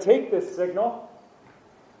do is I take this signal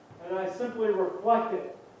and I simply reflect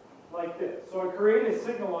it like this. So I create a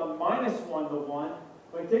signal on -1 to 1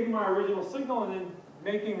 by taking my original signal and then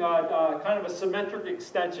making kind of a symmetric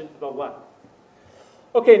extension to the left.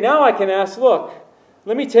 Okay, now I can ask, look,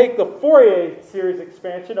 let me take the Fourier series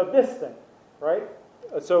expansion of this thing, right?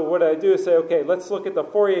 So what I do is say, okay, let's look at the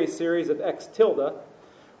Fourier series of x tilde,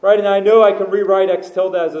 right? And I know I can rewrite x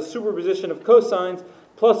tilde as a superposition of cosines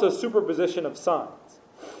plus a superposition of sines.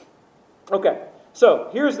 Okay, so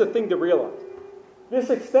here's the thing to realize. This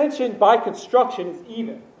extension by construction is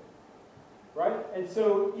even, right? And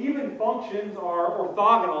so even functions are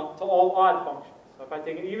orthogonal to all odd functions. So if I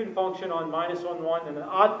take an even function on -1, 1 and an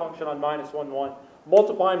odd function on -1, 1,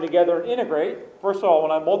 multiply them together and integrate. First of all,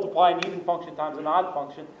 when I multiply an even function times an odd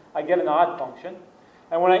function, I get an odd function.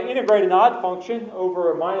 And when I integrate an odd function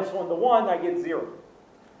over -1 to 1, I get 0.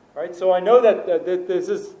 Right? So I know that this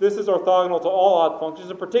is orthogonal to all odd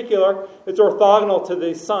functions. In particular, it's orthogonal to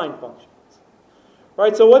the sine functions.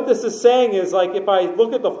 Right? So what this is saying is, like, if I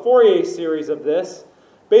look at the Fourier series of this,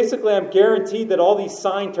 basically I'm guaranteed that all these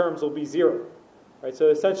sine terms will be 0. Right? So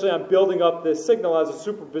essentially I'm building up this signal as a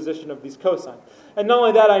superposition of these cosines. And not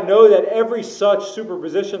only that, I know that every such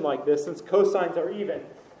superposition like this, since cosines are even,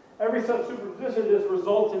 every such superposition just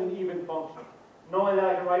results in an even function. Not only that,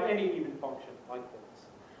 I can write any even function like this.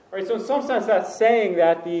 Right? So in some sense that's saying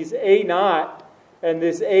that these A naught and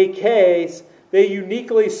this AKs, they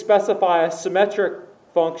uniquely specify a symmetric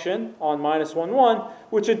function on -1, 1,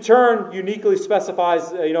 which in turn uniquely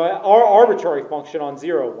specifies our arbitrary function on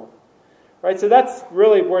 0, 1. Right, so that's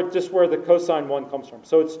really where the cosine 1 comes from.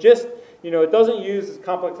 So it's just, it doesn't use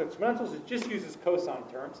complex exponentials, it just uses cosine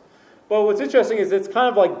terms. But what's interesting is it's kind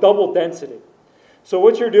of like double density. So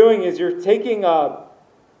what you're doing is you're taking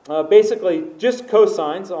basically just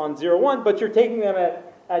cosines on 0, 1, but you're taking them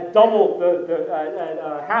at double,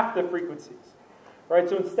 at half the frequencies. Right,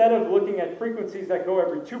 so instead of looking at frequencies that go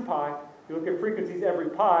every 2 pi, you look at frequencies every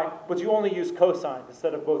pi, but you only use cosines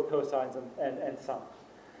instead of both cosines and sines.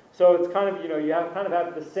 So it's kind of, you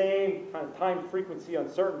have the same kind of time frequency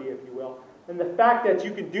uncertainty, if you will. And the fact that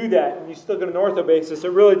you can do that and you still get an orthobasis,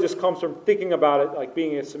 it really just comes from thinking about it like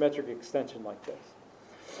being a symmetric extension like this.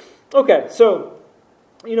 Okay, so,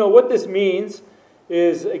 what this means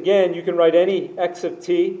is, again, you can write any x of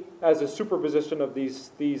t as a superposition of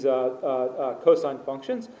these cosine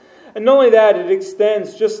functions. And not only that, it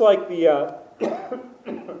extends just like the,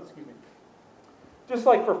 excuse me, just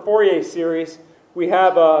like for Fourier series, we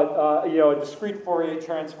have a discrete Fourier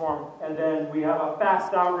transform, and then we have a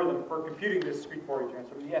fast algorithm for computing this discrete Fourier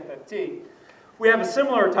transform, the FFT. We have a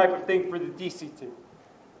similar type of thing for the DCT,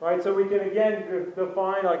 right? So we can again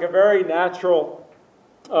define like a very natural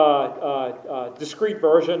discrete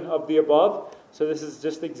version of the above. So this is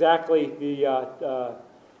just exactly the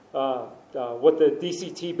what the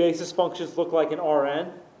DCT basis functions look like in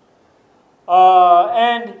Rn.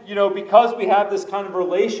 And because we have this kind of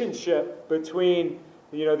relationship between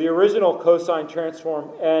the original cosine transform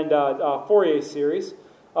and Fourier series,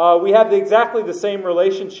 we have exactly the same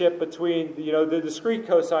relationship between the discrete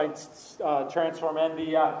cosine transform and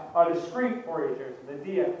the discrete Fourier transform, the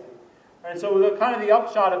DFT. And so the kind of the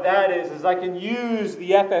upshot of that is I can use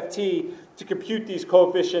the FFT to compute these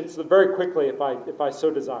coefficients very quickly if I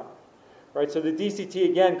so desire. Right, so the DCT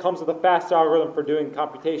again comes with a fast algorithm for doing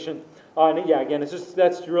computation. And yeah, again,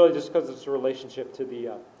 that's really just because it's a relationship to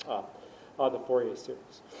the Fourier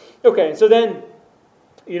series. Okay, so then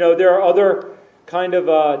there are other kind of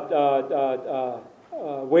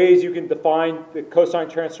ways you can define the cosine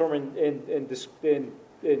transform in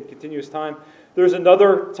continuous time. There's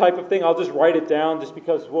another type of thing. I'll just write it down just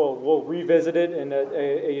because we'll revisit it in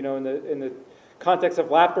the context of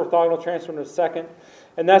lapped orthogonal transform in a second.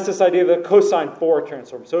 And that's this idea of the cosine 4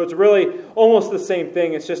 transform. So it's really almost the same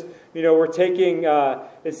thing. It's just, we're taking,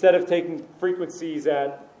 instead of taking frequencies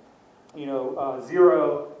at,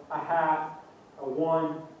 0, a half, a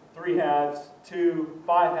 1, 3 halves, 2,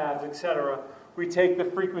 5 halves, etc. We take the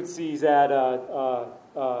frequencies at a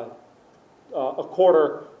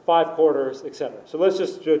quarter, 5 quarters, etc. So let's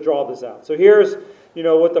just draw this out. So here's,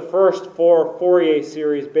 what the first 4 Fourier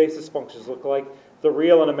series basis functions look like. The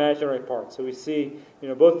real and imaginary part. So we see,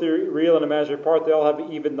 both the real and imaginary part, they all have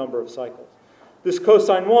an even number of cycles. This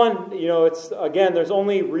cosine 1, it's, again, there's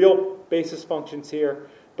only real basis functions here,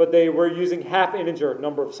 but we're using half integer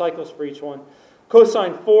number of cycles for each one.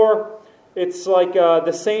 Cosine 4, it's like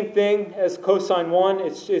the same thing as cosine 1.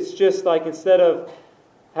 It's just like instead of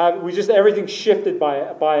everything's shifted by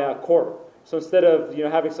a quarter. So instead of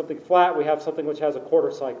having something flat, we have something which has a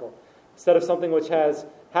quarter cycle. Instead of something which has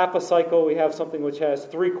half a cycle, we have something which has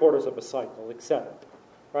 3/4 of a cycle, etc.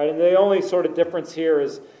 Right? And the only sort of difference here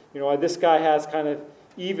is, this guy has kind of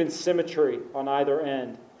even symmetry on either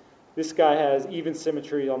end. This guy has even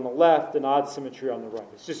symmetry on the left and odd symmetry on the right.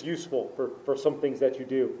 It's just useful for some things that you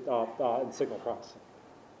do in signal processing.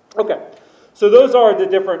 Okay, so those are the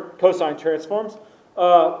different cosine transforms.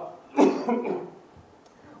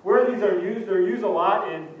 Where these are used, they're used a lot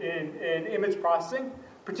in image processing.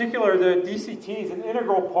 Particular, the DCT is an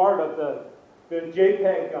integral part of the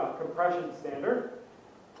JPEG compression standard.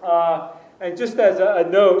 And just as a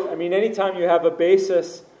note, anytime you have a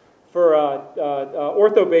basis for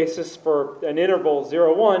ortho basis for an interval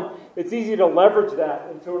 0, 1, it's easy to leverage that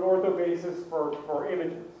into an ortho basis for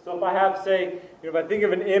images. So if I have, say, if I think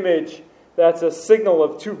of an image that's a signal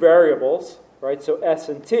of 2 variables, right? So S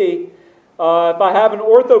and T. If I have an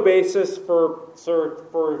ortho basis for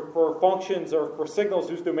functions or for signals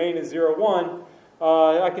whose domain is 0, 1,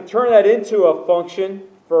 I can turn that into a function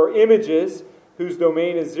for images whose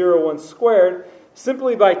domain is 0, 1 squared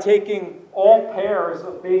simply by taking all pairs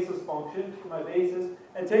of basis functions for my basis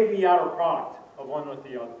and taking the outer product of one with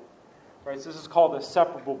the other. Right? So this is called a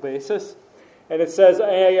separable basis. And it says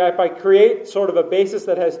if I create sort of a basis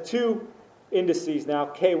that has 2 indices now,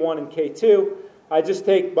 K1 and K2, I just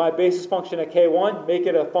take my basis function at K1, make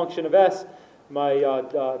it a function of S. My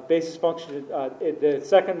basis function, the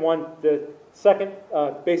second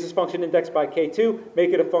basis function indexed by K2,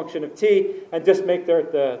 make it a function of T, and just make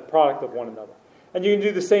the product of one another. And you can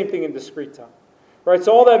do the same thing in discrete time. Right?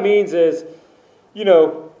 So all that means is,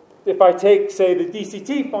 if I take, say, the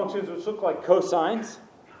DCT functions, which look like cosines,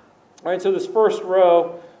 right? So this first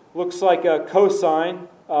row looks like a cosine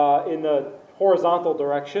in the horizontal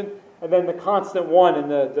direction, and then the constant 1 in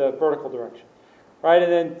the vertical direction. Right?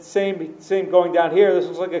 And then same going down here, this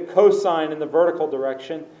looks like a cosine in the vertical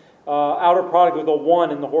direction, outer product with a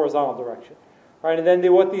 1 in the horizontal direction. Right? And then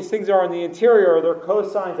what these things are in the interior, they're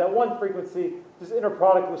cosines at one frequency, just inner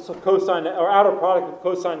product with some cosine, or outer product with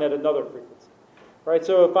cosine at another frequency. Right?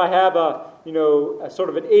 So if I have a sort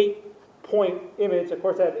of an 8-point image, of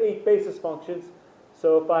course I have 8 basis functions.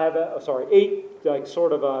 So if I have 8 like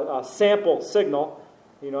sort of a sample signal,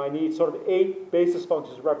 I need sort of 8 basis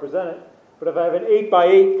functions to represent it. But if I have an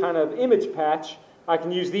 8x8 kind of image patch, I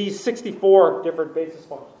can use these 64 different basis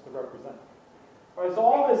functions to represent it. All right, so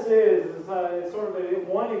all this is sort of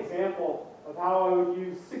one example of how I would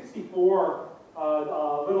use 64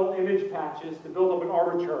 little image patches to build up an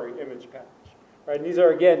arbitrary image patch. Right, and these are,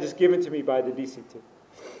 again, just given to me by the DCT.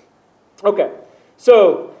 Okay,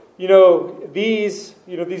 So, these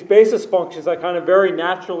basis functions I kind of very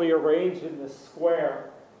naturally arranged in this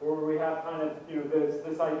square, where we have kind of,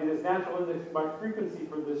 this idea, this natural index by frequency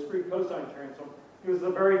for the discrete cosine transform. This is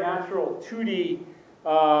a very natural 2D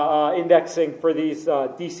indexing for these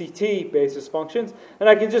DCT basis functions. And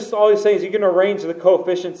I can just always say is you can arrange the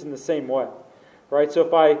coefficients in the same way, right? So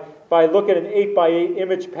if I look at an 8x8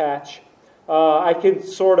 image patch, I can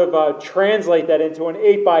sort of translate that into an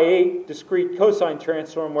 8x8 discrete cosine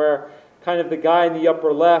transform where kind of the guy in the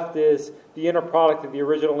upper left is the inner product of the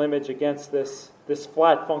original image against this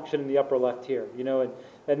flat function in the upper left here,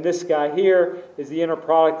 and this guy here is the inner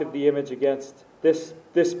product of the image against this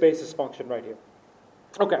basis function right here.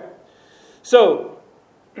 Okay, so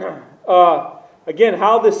again,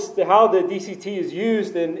 how the DCT is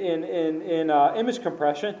used in image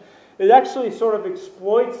compression, it actually sort of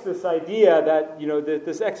exploits this idea that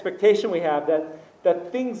this expectation we have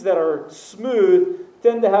that things that are smooth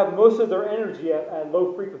tend to have most of their energy at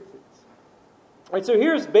low frequencies. Right, so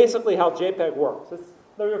here's basically how JPEG works.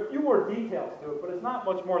 There are a few more details to it, but it's not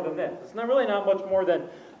much more than this. It's really not much more than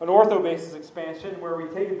an ortho-basis expansion where we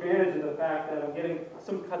take advantage of the fact that I'm getting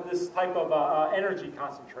this type of energy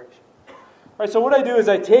concentration. All right, so what I do is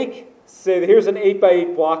I take, say, here's an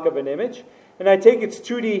 8x8 block of an image, and I take its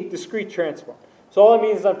 2D discrete transform. So all it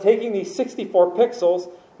means is I'm taking these 64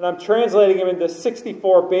 pixels, and I'm translating them into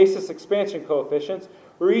 64 basis expansion coefficients,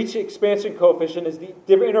 where each expansion coefficient is the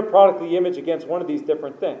inner product of the image against one of these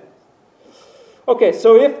different things. Okay,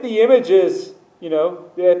 so if the image is,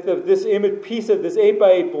 if this image piece of this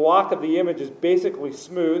 8x8 block of the image is basically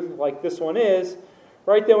smooth, like this one is,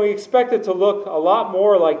 right, then we expect it to look a lot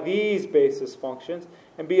more like these basis functions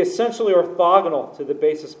and be essentially orthogonal to the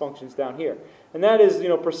basis functions down here. And that is,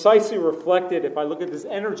 precisely reflected if I look at this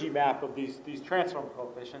energy map of these transform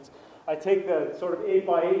coefficients. I take the sort of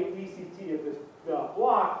 8x8 DCT of this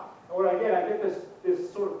block, and what I get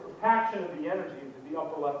this sort of compaction of the energy into the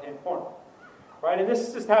upper left-hand corner. Right? And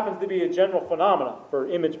this just happens to be a general phenomenon for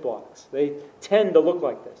image blocks. They tend to look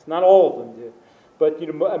like this. Not all of them do, but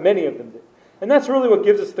many of them do. And that's really what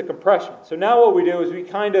gives us the compression. So now what we do is we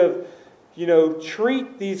kind of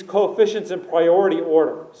treat these coefficients in priority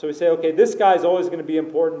order. So we say, okay, this guy's always going to be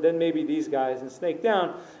important, then maybe these guys, and snake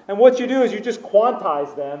down. And what you do is you just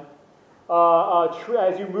quantize them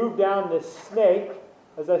as you move down this snake.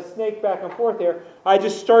 As I snake back and forth here, I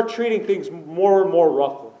just start treating things more and more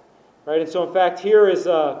roughly. Right? And so, in fact, here is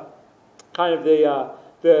kind of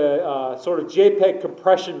the sort of JPEG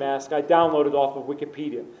compression mask I downloaded off of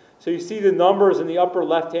Wikipedia. So you see the numbers in the upper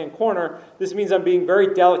left-hand corner. This means I'm being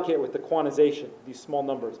very delicate with the quantization of these small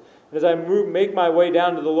numbers. And as I make my way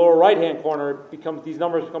down to the lower right-hand corner, these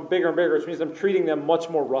numbers become bigger and bigger, which means I'm treating them much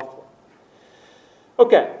more roughly.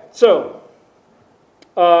 Okay, so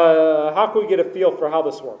how can we get a feel for how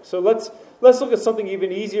this works? So let's look at something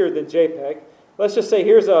even easier than JPEG. Let's just say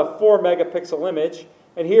here's a 4 megapixel image,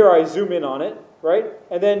 and here I zoom in on it, right?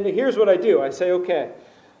 And then here's what I do. I say, okay,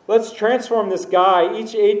 let's transform this guy,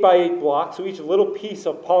 each 8x8 block, so each little piece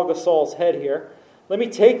of Paul Gasol's head here. Let me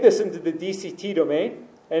take this into the DCT domain,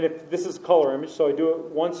 and if this is color image, so I do it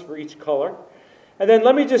once for each color. And then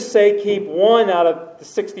let me just say keep 1 out of the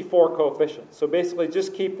 64 coefficients. So basically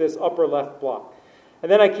just keep this upper left block. And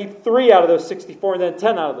then I keep 3 out of those 64, and then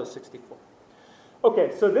 10 out of those 64.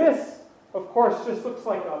 Okay, so this, of course, just looks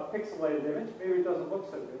like a pixelated image. Maybe it doesn't look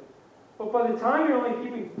so good. But by the time you're only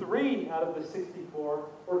keeping 3 out of the 64,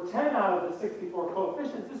 or 10 out of the 64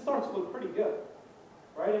 coefficients, this starts to look pretty good.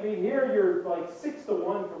 Right? I mean, here you're like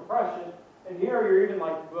 6-to-1 compression, and here you're even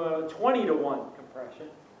like 20-to-1 compression,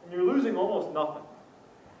 and you're losing almost nothing.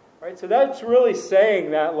 Right? So that's really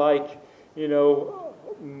saying that,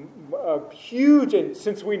 huge, and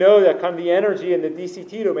since we know that kind of the energy in the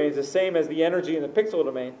DCT domain is the same as the energy in the pixel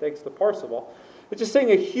domain, thanks to Parseval, it's just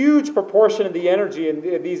saying a huge proportion of the energy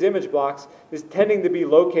in these image blocks is tending to be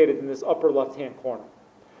located in this upper left-hand corner.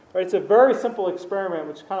 Right? It's a very simple experiment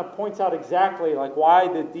which kind of points out exactly why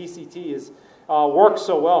the DCT works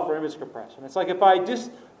so well for image compression. It's like if I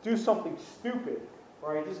just do something stupid,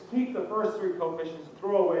 where I just keep the first 3 coefficients and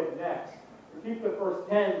throw away the next, keep the first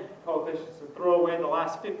 10 coefficients and throw away the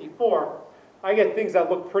last 54, I get things that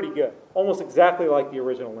look pretty good, almost exactly like the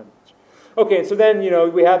original image. Okay, so then,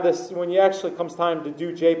 we have this, when it actually comes time to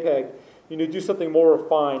do JPEG, do something more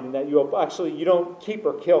refined in that you don't keep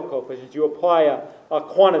or kill coefficients, you apply a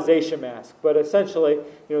quantization mask. But essentially,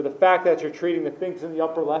 the fact that you're treating the things in the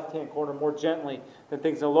upper left-hand corner more gently than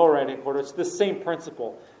things in the lower right-hand corner, it's the same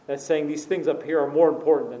principle that's saying these things up here are more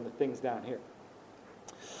important than the things down here.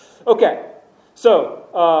 Okay.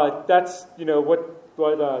 So that's what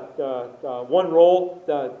one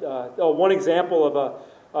example of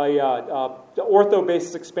the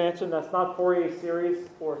ortho-basis expansion. That's not Fourier series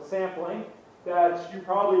or sampling, that you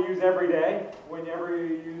probably use every day whenever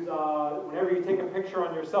you take a picture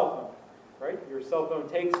on your cell phone. Right? Your cell phone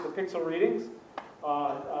takes the pixel readings,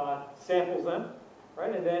 samples them,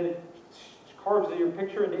 right, and then it carves your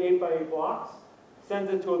picture into 8x8 blocks,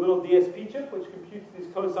 sends it to a little DSP chip, which computes these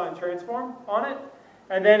cosine transform on it,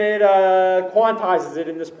 and then it quantizes it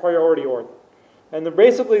in this priority order. And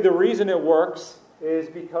basically, the reason it works is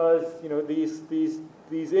because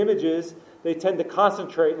these images, they tend to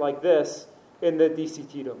concentrate like this in the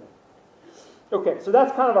DCT domain. Okay, so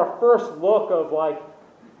that's kind of our first look of why.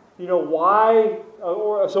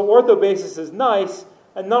 So orthobasis is nice,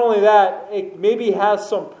 and not only that, it maybe has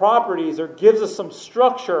some properties or gives us some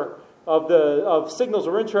structure of signals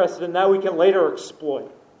we're interested in. Now we can later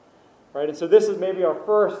exploit, right? And so this is maybe our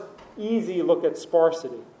first easy look at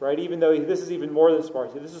sparsity, right? Even though this is even more than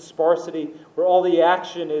sparsity. This is sparsity where all the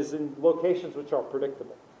action is in locations which are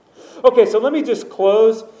predictable. Okay, so let me just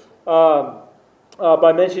close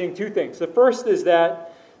by mentioning two things. The first is that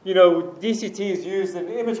DCT is used in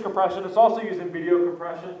image compression. It's also used in video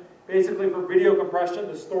compression. Basically, for video compression,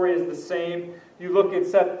 the story is the same. You look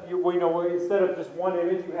instead of just one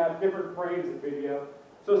image, you have different frames of video.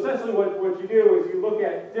 So essentially, what you do is you look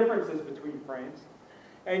at differences between frames,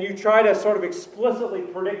 and you try to sort of explicitly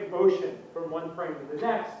predict motion from one frame to the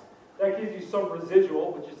next. That gives you some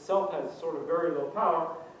residual, which itself has sort of very low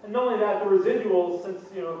power. And not only that, the residuals, since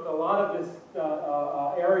a lot of this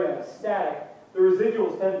area is static, the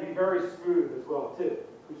residuals tend to be very smooth as well too,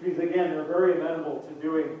 which means again they're very amenable to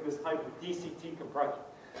doing this type of DCT compression.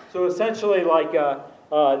 So essentially, like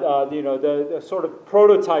the sort of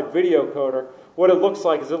prototype video coder, what it looks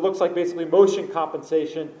like is it looks like basically motion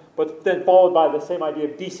compensation, but then followed by the same idea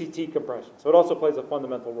of DCT compression. So it also plays a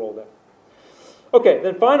fundamental role there. Okay,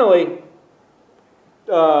 then finally,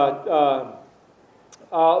 let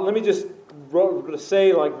me just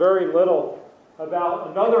say very little about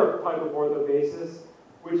another type of orthobasis,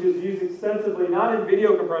 which is used extensively not in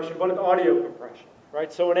video compression, but in audio compression.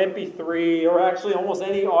 Right? So an MP3, or actually almost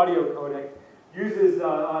any audio codec, uses an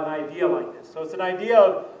idea like this. So it's an idea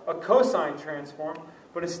of a cosine transform,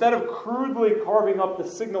 but instead of crudely carving up the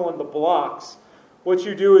signal into blocks, what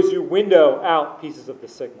you do is you window out pieces of the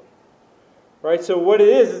signal. Right? So what it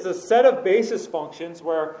is a set of basis functions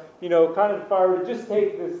where, kind of if I were to just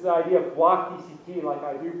take this idea of block DCT like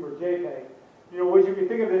I do for JPEG, what you can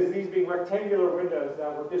think of as these being rectangular windows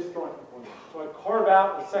that were disjoint components. So I carve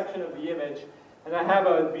out a section of the image, and I have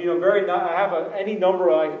any number.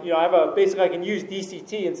 Basically I can use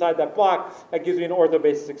DCT inside that block. That gives me an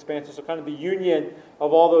orthobasis expansion. So kind of the union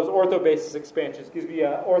of all those orthobasis expansions gives me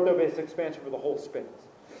an orthobasis expansion for the whole space.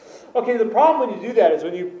 Okay, the problem when you do that is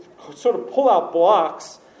when you sort of pull out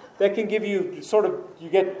blocks, that can give you you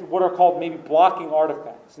get what are called maybe blocking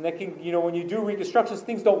artifacts. And that can, when you do reconstructions,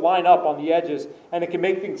 things don't line up on the edges, and it can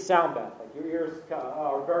make things sound bad. Like your ears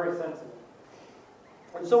are very sensitive.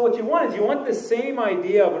 And so what you want the same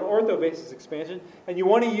idea of an orthobasis expansion, and you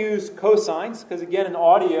want to use cosines, because again, in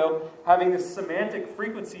audio, having this semantic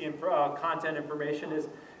frequency content information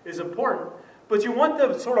is important. But you want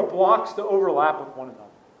the sort of blocks to overlap with one another.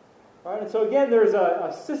 Right? And so again, there's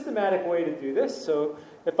a systematic way to do this. So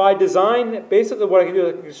if I design, basically what I can do is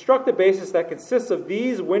I can construct a basis that consists of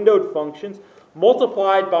these windowed functions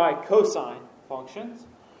multiplied by cosine functions.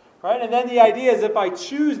 Right? And then the idea is if I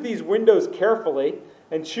choose these windows carefully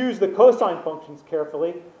and choose the cosine functions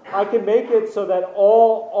carefully, I can make it so that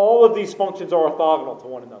all of these functions are orthogonal to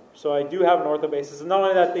one another. So I do have an orthobasis. And not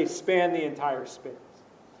only that, they span the entire space.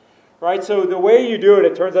 Right? So the way you do it,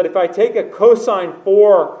 it turns out if I take a cosine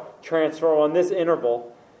 4 transform on this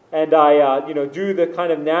interval, and I do the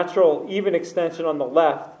kind of natural even extension on the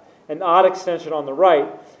left and odd extension on the right,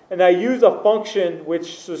 and I use a function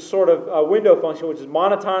which is sort of a window function which is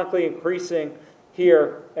monotonically increasing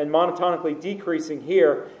here and monotonically decreasing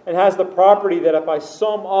here, and has the property that if I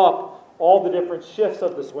sum up all the different shifts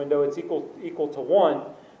of this window, it's equal to 1,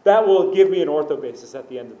 that will give me an orthobasis at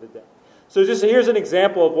the end of the day. So here's an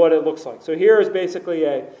example of what it looks like. So here is basically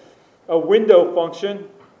a window function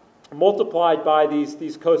multiplied by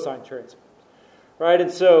these cosine transforms, right? And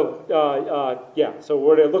so, so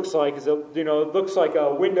what it looks like is, it looks like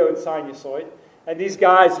a windowed sinusoid. And these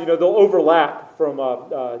guys, they'll overlap from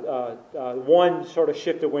one sort of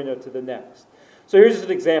shifted window to the next. So here's just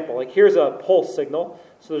an example. Like here's a pulse signal.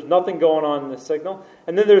 So there's nothing going on in the signal.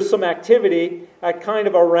 And then there's some activity at kind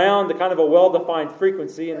of around the kind of a well-defined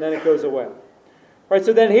frequency, and then it goes away. Right,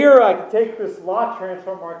 so then here I can take this lot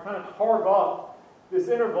transform where I kind of carve up this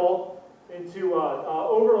interval into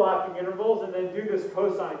overlapping intervals and then do this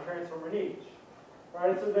cosine transform in each.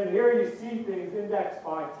 Right? So then here you see things indexed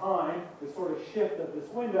by time, the sort of shift of this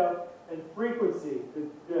window, and frequency,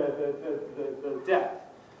 the depth.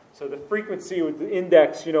 So the frequency would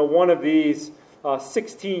index, one of these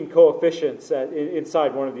 16 coefficients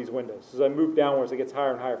inside one of these windows. So as I move downwards, it gets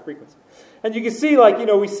higher and higher frequency. And you can see,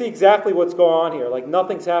 we see exactly what's going on here. Like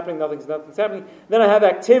nothing's happening, nothing's happening. Then I have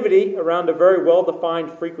activity around a very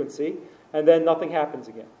well-defined frequency, and then nothing happens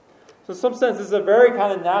again. So in some sense, this is a very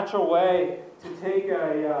kind of natural way to take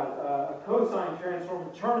a cosine transform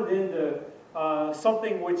and turn it into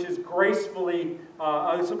something which is gracefully,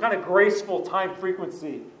 some kind of graceful time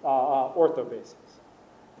frequency orthobasis.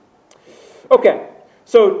 Okay,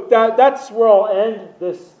 so that's where I'll end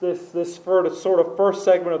this sort of first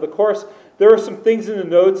segment of the course. There are some things in the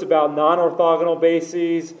notes about non-orthogonal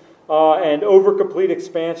bases and overcomplete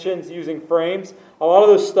expansions using frames. A lot of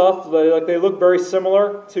those stuff, they look very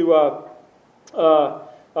similar to the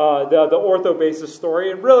orthobasis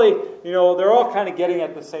story, and really, they're all kind of getting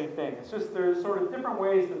at the same thing. It's just there's sort of different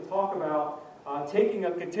ways to talk about taking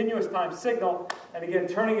a continuous time signal and again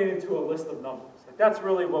turning it into a list of numbers. That's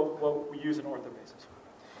really what we use in orthobasis.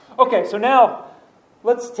 Okay, so now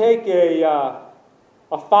let's take a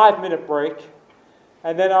 5-minute break,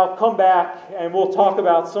 and then I'll come back and we'll talk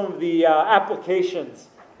about some of the applications.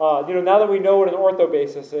 Now that we know what an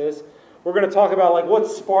orthobasis is, we're going to talk about what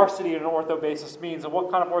sparsity in an orthobasis means and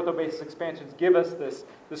what kind of orthobasis expansions give us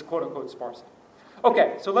this quote-unquote sparsity.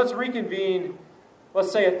 Okay, so let's reconvene,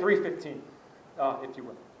 let's say at 3:15, if you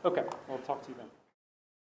will. Okay, we'll talk to you then.